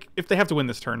mean, like, if they have to win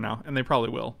this turn now, and they probably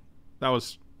will. That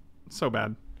was so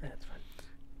bad. That's fine.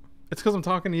 It's because I'm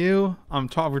talking to you. We're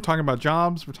talking about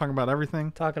jobs. We're talking about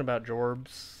everything. Talking about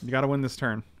Jorbs. You got to win this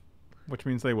turn, which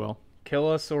means they will. Kill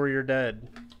us or you're dead.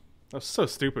 That was so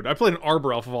stupid. I played an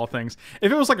Arbor Elf of all things.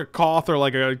 If it was like a Koth or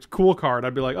like a cool card,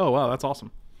 I'd be like, oh, wow, that's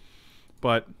awesome.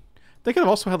 But they could have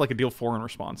also had like a deal 4 in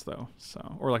response, though.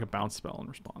 So, or like a bounce spell in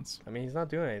response. I mean, he's not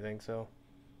doing anything, so...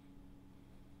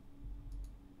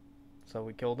 So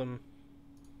we killed him.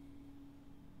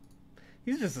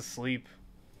 He's just asleep.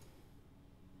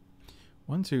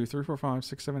 1, 2, 3, 4, 5,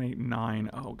 6, 7, 8, 9.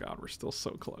 Oh, God, we're still so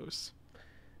close.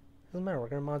 Doesn't matter, we're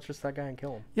gonna monstrous that guy and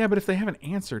kill him. Yeah, but if they have an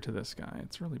answer to this guy,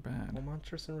 it's really bad. Well,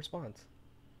 monstrous in response.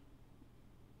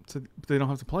 So they don't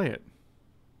have to play it.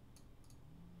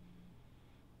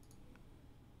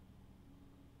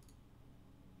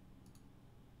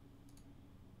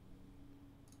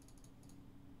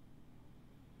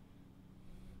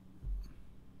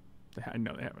 I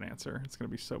know they have an answer. It's going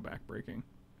to be so backbreaking.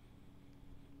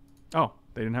 Oh,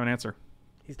 they didn't have an answer.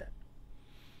 He's dead.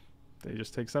 They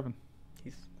just take 7.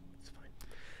 He's fine.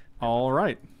 All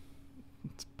right.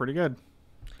 It's pretty good.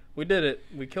 We did it.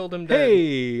 We killed him dead.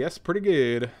 Hey, that's pretty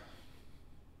good.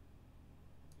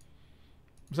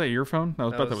 Was that your phone?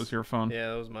 No, I thought that was your phone.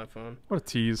 Yeah, that was my phone. What a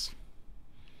tease.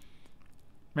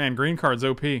 Man, green card's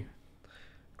OP.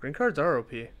 Green cards are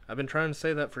OP. I've been trying to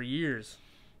say that for years.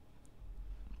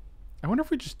 I wonder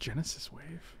if we just Genesis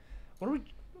Wave. What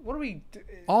do we do?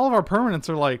 All of our permanents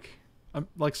are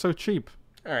like so cheap.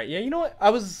 All right, yeah, you know what? I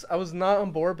was not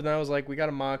on board, but then I was like, we got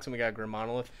a Mox and we got Grim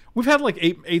Monolith. We've had like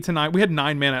 8 to 9. We had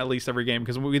 9 mana at least every game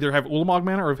because we either have Ulamog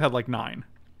mana or we've had like 9.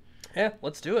 Yeah,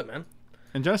 let's do it, man.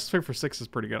 And Genesis Wave for 6 is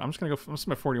pretty good. I'm just gonna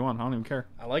at 41. I don't even care.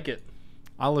 I like it.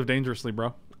 I live dangerously,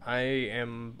 bro. I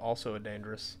am also a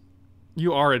dangerous.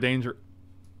 You are a danger.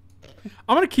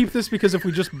 I'm gonna keep this because if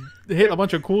we just hit a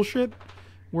bunch of cool shit,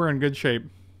 we're in good shape.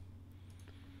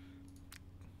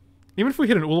 Even if we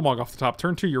hit an Ulamog off the top,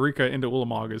 turn 2 Eureka into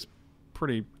Ulamog is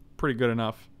pretty good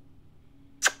enough.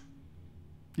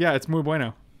 Yeah, it's muy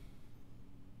bueno.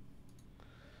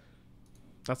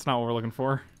 That's not what we're looking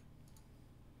for.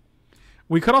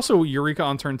 We could also Eureka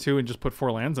on turn 2 and just put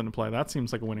 4 lands into play. That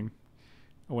seems like a winning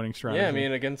strategy. Yeah, I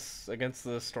mean against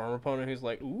the Storm opponent who's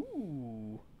like,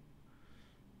 ooh.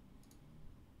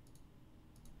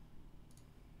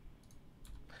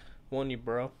 Won you,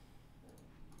 bro.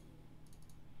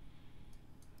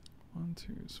 1,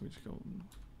 2, switch golden.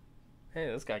 Hey,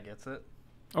 this guy gets it.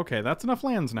 Okay, that's enough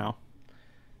lands now.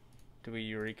 Do we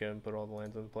Eureka and put all the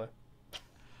lands into play?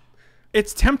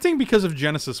 It's tempting because of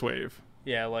Genesis Wave.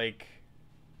 Yeah, like...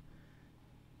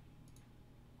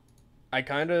 I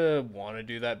kind of want to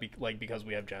do that because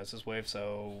we have Genesis Wave,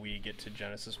 so we get to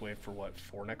Genesis Wave for what,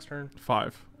 4 next turn?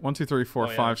 5. 1, 2, 3, 4, Oh,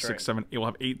 yeah, 5, that's 6, right. 7, 8. We'll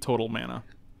have 8 total mana.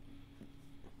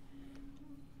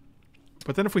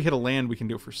 But then if we hit a land, we can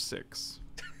do it for 6.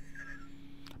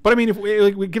 But I mean, if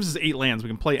it gives us 8 lands, we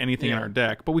can play anything in our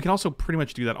deck. But we can also pretty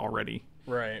much do that already.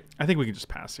 Right. I think we can just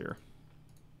pass here.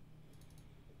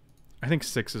 I think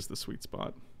 6 is the sweet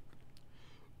spot.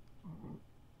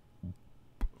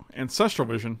 Ancestral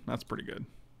Vision, that's pretty good.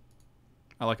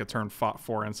 I like a turn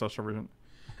 4 Ancestral Vision.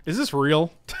 Is this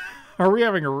real? Are we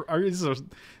having is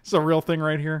this a real thing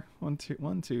right here? 1,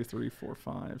 2, 3, 4,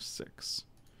 5, 6.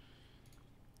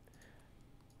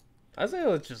 I say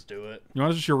let's just do it. You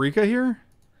want to just Eureka here?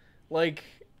 Like,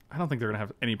 I don't think they're gonna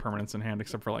have any permanents in hand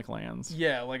except for like lands.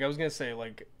 yeah, like I was gonna say,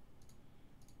 like,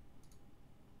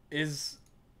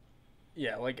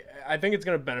 like I think it's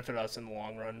gonna benefit us in the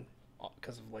long run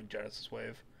because of like Genesis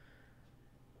Wave.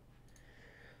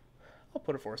 I'll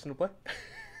put a force into play.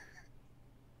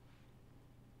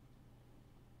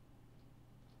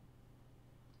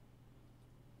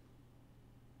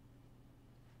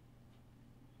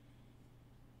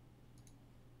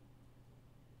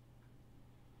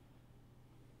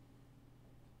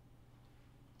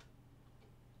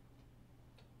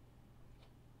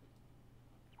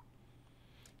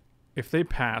 If they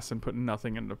pass and put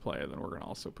nothing into play, then we're going to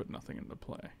also put nothing into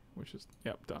play, which is,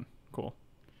 yep, done. Cool.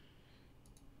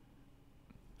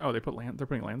 Oh, they're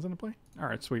putting lands into play? All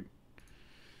right, sweet.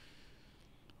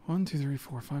 1, 2, 3,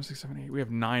 4, 5, 6, 7, 8. We have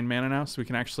 9 mana now, so we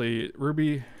can actually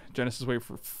Ruby Genesis Wave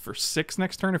for 6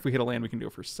 next turn. If we hit a land, we can do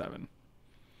it for 7.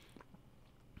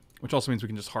 Which also means we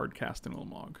can just hard cast an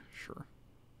Ulamog. Sure.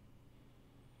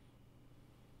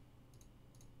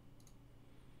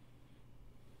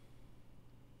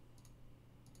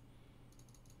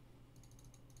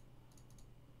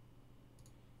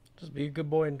 Just be a good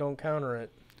boy and don't counter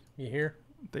it. You hear?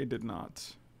 They did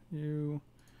not. You...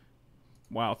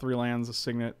 Wow, 3 lands, a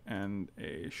Signet, and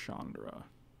a Chandra.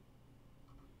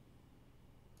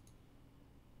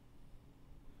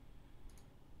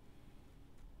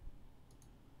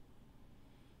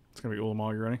 It's going to be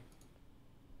Ulamog. You ready?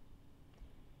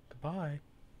 Goodbye.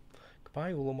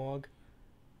 Goodbye, Ulamog.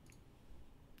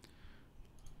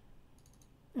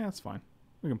 Yeah, it's fine.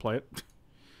 We can play it.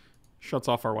 Shuts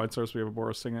off our white source. We have a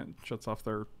Boros Signet. Shuts off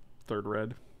their 3rd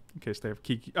red in case they have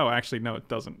Kiki. Oh, actually, no, it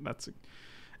doesn't. That's...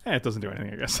 it doesn't do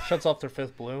anything, I guess. Shuts off their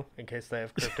 5th blue in case they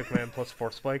have Cryptic Man plus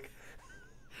 4 Spike.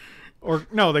 Or,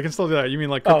 no, they can still do that. You mean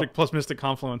like Cryptic plus Mystic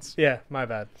Confluence. Yeah, my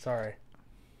bad. Sorry.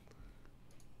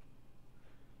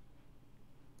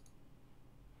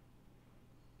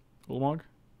 Ulamog?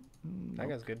 That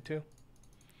guy's good too.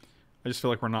 I just feel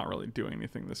like we're not really doing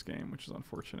anything this game, which is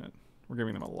unfortunate. We're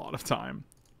giving them a lot of time.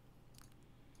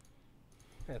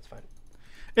 Yeah, it's fine.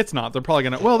 It's not. They're probably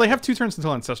going to... Well, they have 2 turns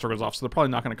until Ancestral goes off, so they're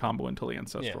probably not going to combo until the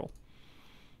Ancestral.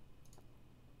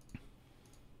 Yeah.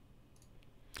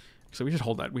 So we should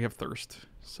hold that. We have Thirst,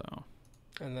 so...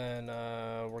 And then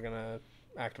we're going to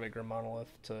activate Grim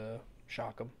Monolith to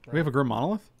shock him. Right? We have a Grim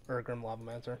Monolith? Or a Grim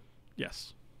Lavamancer.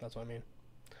 Yes. That's what I mean.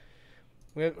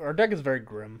 Our deck is very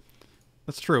grim.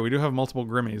 That's true. We do have multiple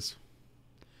Grimmies.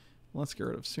 Let's get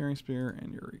rid of Searing Spear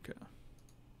and Eureka.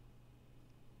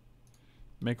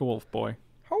 Make a wolf boy.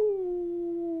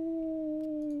 Oh,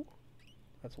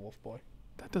 that's a wolf boy.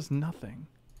 That does nothing.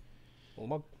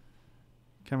 Ulamog.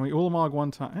 Can we Ulamog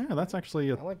one time? Yeah, that's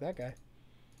actually... I like that guy.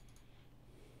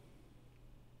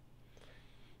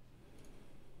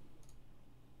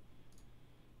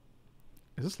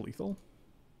 Is this lethal?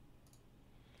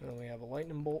 And we have a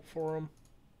lightning bolt for him.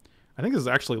 I think this is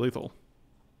actually lethal.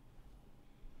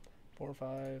 4, 5,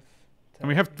 10. And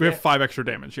we have 5 extra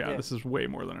damage. Yeah, this is way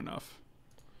more than enough.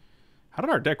 How did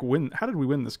our deck win? How did we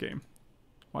win this game?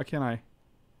 Why can't I?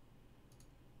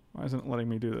 Why isn't it letting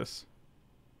me do this?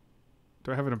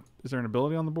 Do I have an... Is there an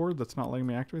ability on the board that's not letting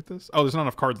me activate this? Oh, there's not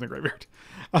enough cards in the graveyard.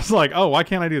 I was like, oh, why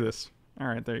can't I do this? All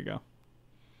right, there you go.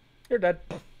 You're dead.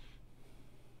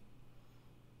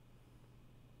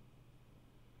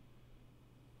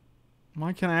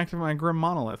 Why can't I activate my Grim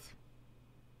Monolith?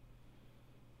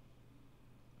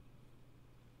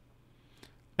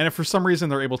 And if for some reason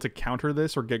they're able to counter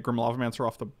this or get Grim Lavamancer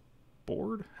off the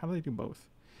board, how do they do both?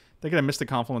 They get a Mystic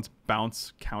Confluence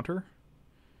bounce counter?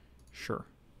 Sure.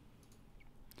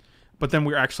 But then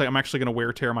I'm actually going to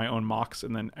wear tear my own Mox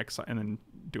and then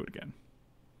do it again.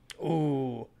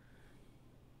 Ooh.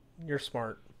 You're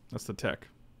smart. That's the tech.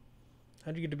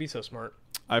 How'd you get to be so smart?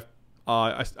 I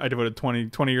devoted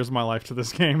 20 years of my life to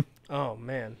this game. Oh,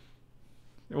 man.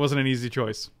 It wasn't an easy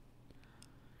choice.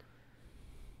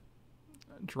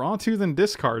 Draw 2, then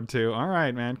discard 2. All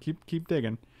right, man. Keep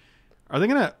digging. Are they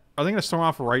gonna storm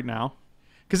off right now?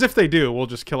 Because if they do, we'll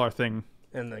just kill our thing.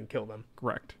 And then kill them.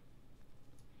 Correct.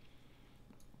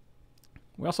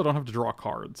 We also don't have to draw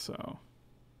cards, so...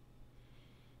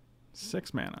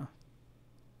 6 mana.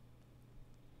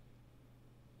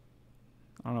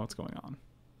 I don't know what's going on.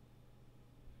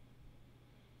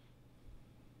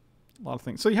 A lot of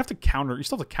things. So you have to counter... You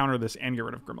still have to counter this and get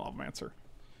rid of Grim Lavamancer.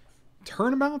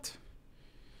 Turnabout?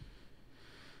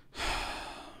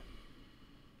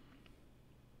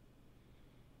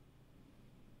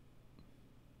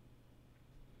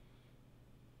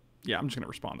 Yeah, I'm just going to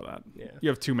respond to that. Yeah. You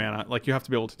have 2 mana. Like, you have to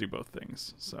be able to do both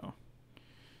things. So,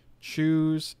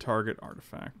 choose target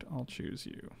artifact. I'll choose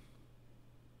you.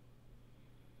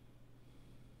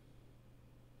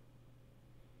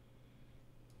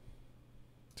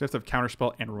 So you have to have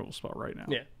counterspell and rule spell right now.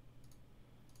 Yeah.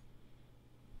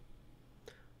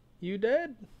 You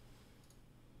dead?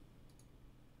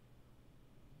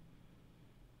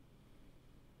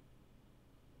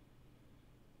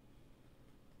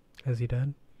 Is he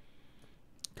dead?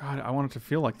 God, I want it to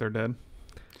feel like they're dead.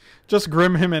 Just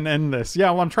grim him and end this. Yeah,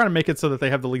 well, I'm trying to make it so that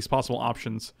they have the least possible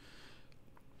options.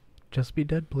 Just be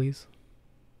dead, please.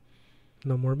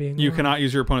 No more being You alive. cannot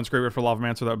use your opponent's graveyard for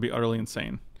Lavamancer. That would be utterly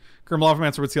insane. Grim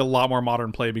Lavamancer would see a lot more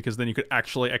modern play because then you could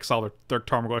actually exile their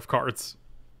Tarmogoyf cards.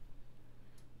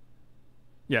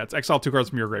 Yeah, it's exile 2 cards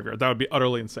from your graveyard. That would be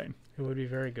utterly insane. It would be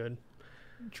very good.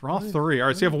 Draw 3. All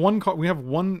right, so you have one card. We have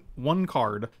one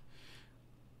card.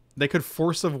 They could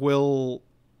Force of Will.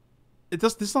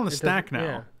 This is on the stack now.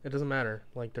 Yeah, it doesn't matter.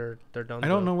 Like they're done. I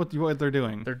don't know what they're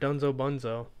doing. They're Dunzo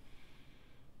Bunzo.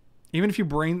 Even if you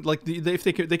brain like if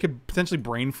they could potentially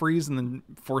brain freeze and then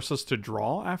force us to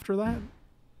draw after that,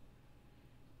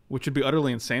 which would be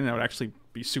utterly insane. And I would actually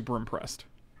be super impressed.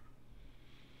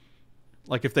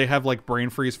 Like if they have like brain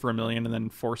freeze for 1 million and then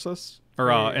force us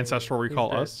or ancestral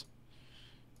recall us.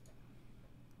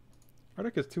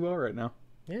 Arctic is 2-0 right now.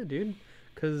 Yeah, dude.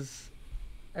 Because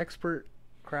expert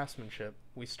craftsmanship.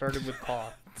 We started with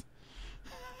Koth.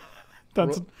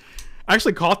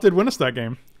 Actually, Koth did win us that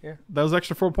game. Yeah. Those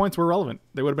extra 4 points were relevant.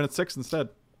 They would have been at 6 instead.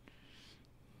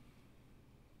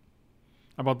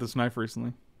 I bought this knife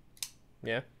recently.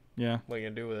 Yeah? Yeah. What are you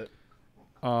going to do with it?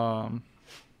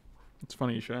 It's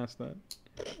funny you should ask that.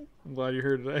 I'm glad you're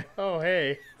here today. Oh,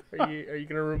 hey. Are you going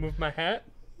to remove my hat?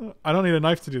 I don't need a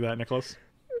knife to do that, Nicholas.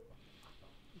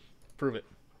 Prove it.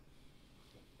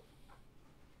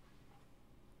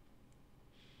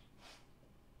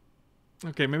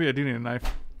 Okay, maybe I do need a knife.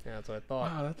 Yeah, that's what I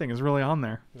thought. Wow, that thing is really on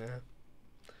there. Yeah.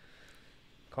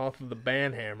 Call for the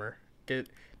banhammer. Get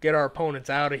our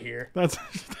opponents out of here. That's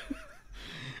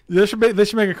they should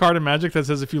make a card in Magic that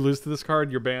says if you lose to this card,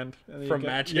 you're banned from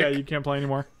Magic. Yeah, you can't play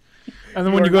anymore. And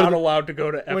then when you go not allowed to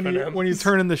go to FNM. When you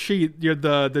turn in the sheet,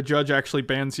 the judge actually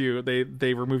bans you.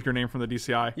 They remove your name from the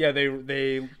DCI. Yeah,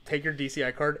 they take your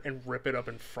DCI card and rip it up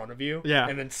in front of you. Yeah.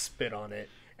 And then spit on it.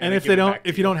 And if you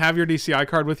don't have your DCI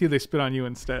card with you, they spit on you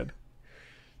instead.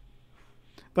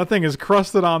 That thing is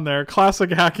crusted on there. Classic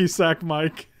hacky sack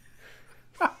Mike.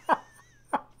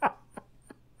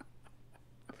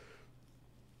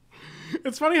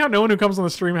 It's funny how no one who comes on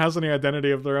the stream has any identity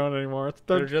of their own anymore.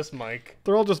 They're just Mike.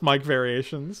 They're all just Mike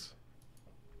variations.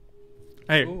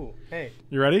 Hey. Ooh, hey.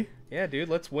 You ready? Yeah, dude,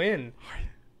 let's win.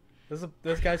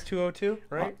 This guy's 202,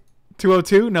 right?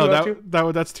 202? No,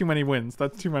 202? That's too many wins.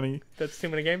 That's too many games? That's too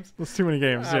many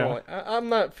games, yeah. I'm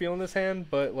not feeling this hand,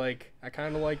 but like I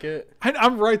kind of like it.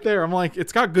 I'm right there. I'm like,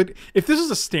 it's got good. If this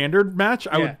is a standard match,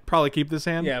 I would probably keep this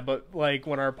hand. Yeah, but like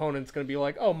when our opponent's going to be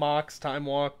like, oh, Mox, Time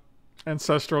Walk.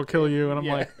 Ancestral kill you, and I'm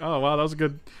like, oh, wow, that was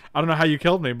good. I don't know how you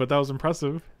killed me, but that was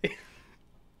impressive.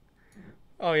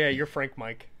 Oh, yeah, you're Frank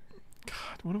Mike.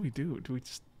 God, what do we do? Do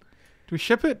we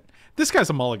ship it? This guy's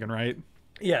a mulligan, right?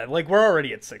 Yeah, like we're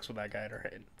already at 6 with that guy at our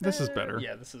head. This is better.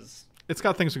 Yeah, this is... It's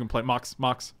got things we can play. Mox.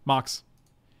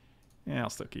 Yeah, I'll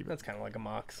still keep it. That's kind of like a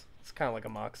Mox. It's kind of like a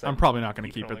Mox. I'm probably not going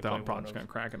to keep it, though. I'm probably just going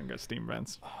to crack it and get Steam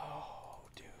vents. Oh,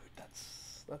 dude,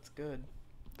 that's good.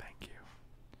 Thank you.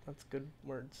 That's good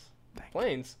words. Thank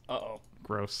Planes. Uh-oh.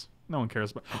 Gross. No one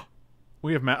cares about...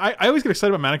 We have... I always get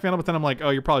excited about Manic Vandal, but then I'm like,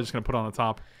 oh, you're probably just going to put it on the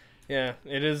top. Yeah,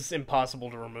 it is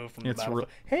impossible to remove from the battlefield.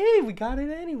 Hey, we got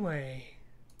it anyway.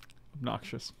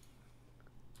 Obnoxious.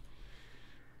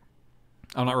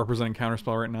 I'm not representing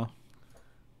Counterspell right now.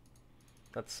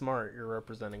 That's smart. You're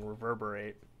representing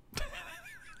Reverberate.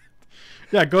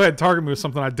 Yeah, go ahead. Target me with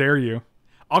something. I dare you.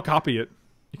 I'll copy it.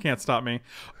 You can't stop me.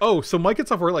 Oh, so Mike gets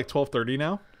off work at like 12:30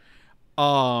 now.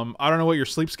 I don't know what your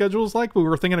sleep schedule is like, but we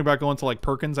were thinking about going to like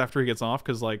Perkins after he gets off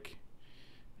because like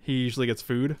he usually gets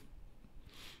food.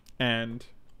 And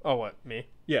oh, what, me?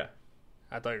 Yeah,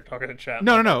 I thought you were talking to chat.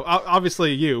 No.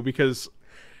 Obviously you, because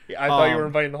I thought you were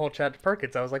inviting the whole chat to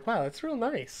Perkins. I was like, wow, that's real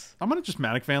nice. I'm gonna just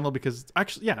Manic Vandal because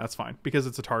actually, yeah, that's fine because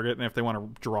it's a target, and if they want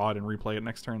to draw it and replay it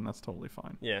next turn, that's totally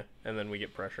fine. Yeah, and then we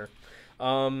get pressure.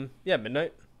 Yeah,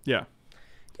 midnight. Yeah.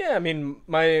 Yeah, I mean,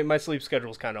 my sleep schedule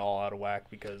is kind of all out of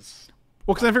whack because.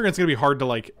 Well, because I figure it's gonna be hard to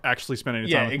like actually spend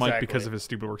any time with exactly. Mike because of his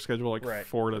stupid work schedule, like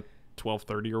 4 to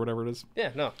 12:30 or whatever it is. Yeah,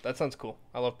 no, that sounds cool.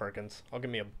 I love Perkins. I'll give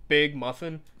me a big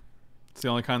muffin. It's the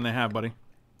only kind they have, buddy.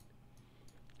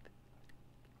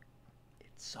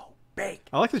 It's so big.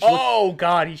 I like that. Oh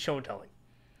God, he's show and telling,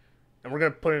 and we're gonna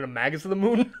put in a Magus of the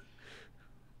Moon.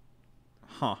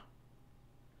 Huh.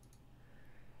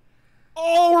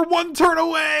 Oh, we're 1 turn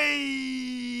away.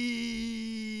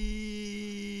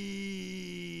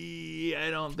 I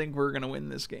don't think we're gonna win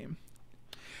this game.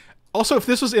 Also, if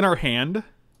this was in our hand,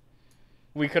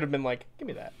 we could have been like, give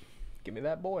me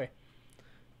that boy.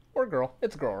 Or girl.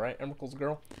 It's a girl, right? Emrakul's a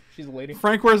girl. She's a lady.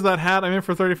 Frank wears that hat. I'm in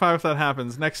for 35 if that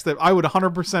happens. Next step. I would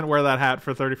 100% wear that hat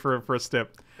for 30 for a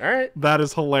stip. All right. That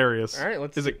is hilarious. All right,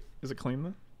 let's Is it clean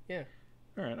though? Yeah.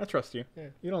 All right, I trust you. Yeah.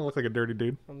 You don't look like a dirty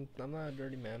dude. I'm not a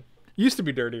dirty man. You used to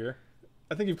be dirtier.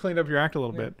 I think you've cleaned up your act a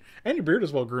little bit. And your beard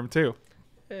is well groomed too.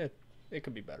 Yeah, it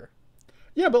could be better.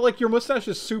 Yeah, but like your mustache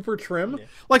is super trim. Yeah.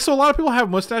 Like, so a lot of people have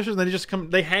mustaches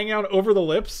and they hang out over the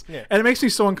lips. Yeah. And it makes me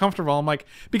so uncomfortable. I'm like,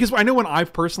 because I know when I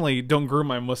personally don't groom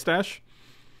my mustache,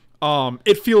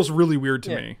 it feels really weird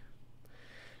to me.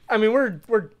 I mean,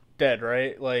 we're dead,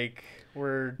 right? Like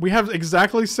we have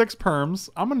exactly 6 perms.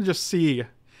 I'm gonna just see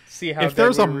how if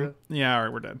there's yeah, all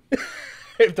right, we're dead.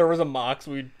 If there was a Mox,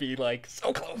 we'd be like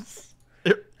so close.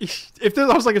 If this,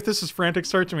 I was like, if this is Frantic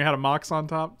Search and we had a Mox on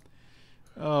top.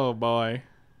 Oh boy.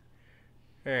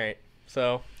 All right.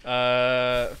 So,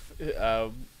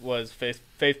 was face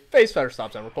fetter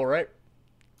stops Emrakul, right?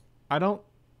 I don't.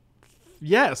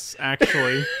 Yes,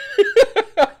 actually.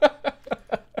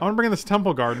 I'm gonna bring in this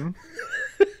Temple Garden.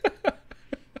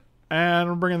 And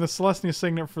I'm bringing the Celestia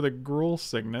Signet for the Gruul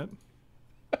Signet.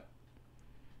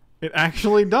 It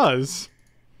actually does.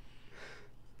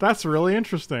 That's really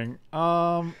interesting. We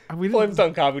didn't.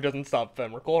 Flamestone Kabu doesn't stop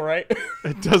Emrakul, right?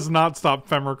 It does not stop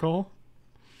Femrakul.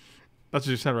 That's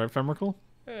what you said, right? Femrakul?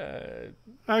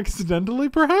 Accidentally,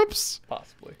 perhaps?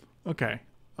 Possibly. Okay.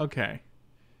 Okay.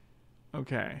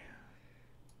 Okay.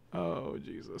 Oh,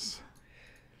 Jesus.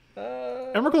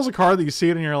 Emrakul's a card that you see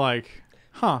it and you're like,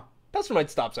 huh. Pestermite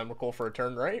stops Emrakul for a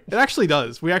turn, right? It actually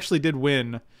does. We actually did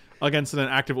win against an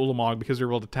active Ulamog because we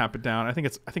were able to tap it down. I think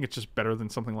it's just better than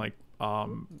something like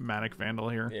Manic Vandal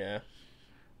here. Yeah.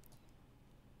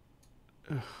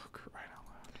 Ugh, crying out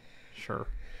loud. Sure.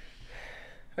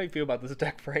 How do you feel about this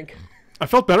attack, Frank? I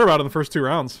felt better about it in the first 2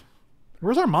 rounds.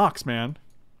 Where's our Mox, man?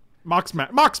 Mox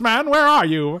man, where are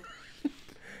you?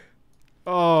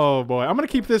 Oh boy, I'm gonna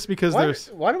keep this because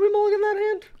Why did we mulligan that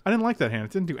hand? I didn't like that hand.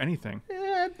 It didn't do anything.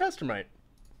 Yeah, Pestermite.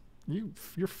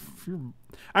 You're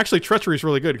actually, Treachery is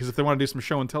really good because if they want to do some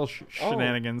show and tell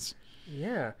shenanigans,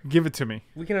 yeah, give it to me.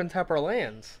 We can untap our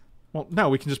lands. Well, no,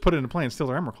 we can just put it into play and steal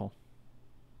their Emrakul.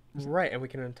 Right, and we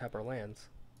can untap our lands.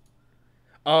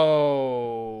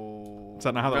 Oh, is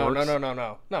that not how that works?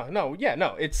 No. Yeah,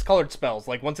 no. It's colored spells.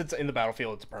 Like once it's in the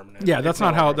battlefield, it's permanent. Yeah, that's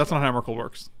not how Emrakul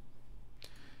works.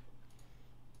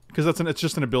 Because it's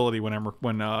just an ability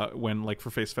when like for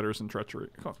Face Fetters and Treachery.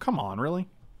 Oh, come on, really?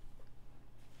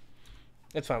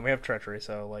 It's fine. We have Treachery,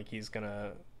 so like he's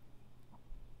gonna.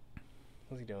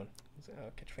 What's he doing?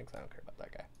 Catch Finks. I don't care about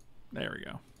that guy. There we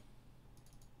go.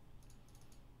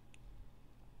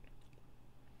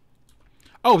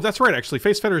 Oh, that's right. Actually,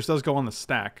 Face Fetters does go on the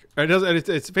stack. It does.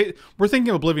 We're thinking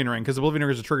of Oblivion Ring because Oblivion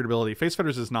Ring is a triggered ability. Face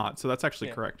Fetters is not, so that's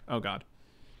actually correct. Oh god.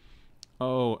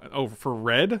 Oh, for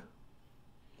red.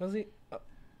 Was he?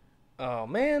 Oh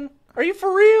man, are you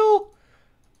for real?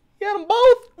 You had them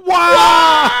both?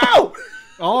 Wow!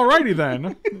 Alrighty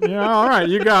then. Yeah, all right,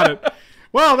 you got it.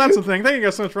 Well, that's the thing. Thank you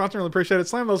guys so much for watching. Really appreciate it.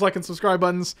 Slam those like and subscribe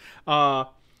buttons.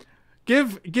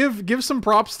 Give some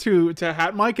props to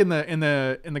Hat Mike in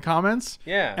the comments.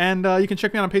 Yeah. And you can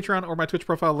check me out on Patreon or my Twitch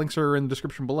profile. Links are in the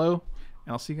description below.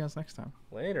 And I'll see you guys next time.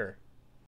 Later.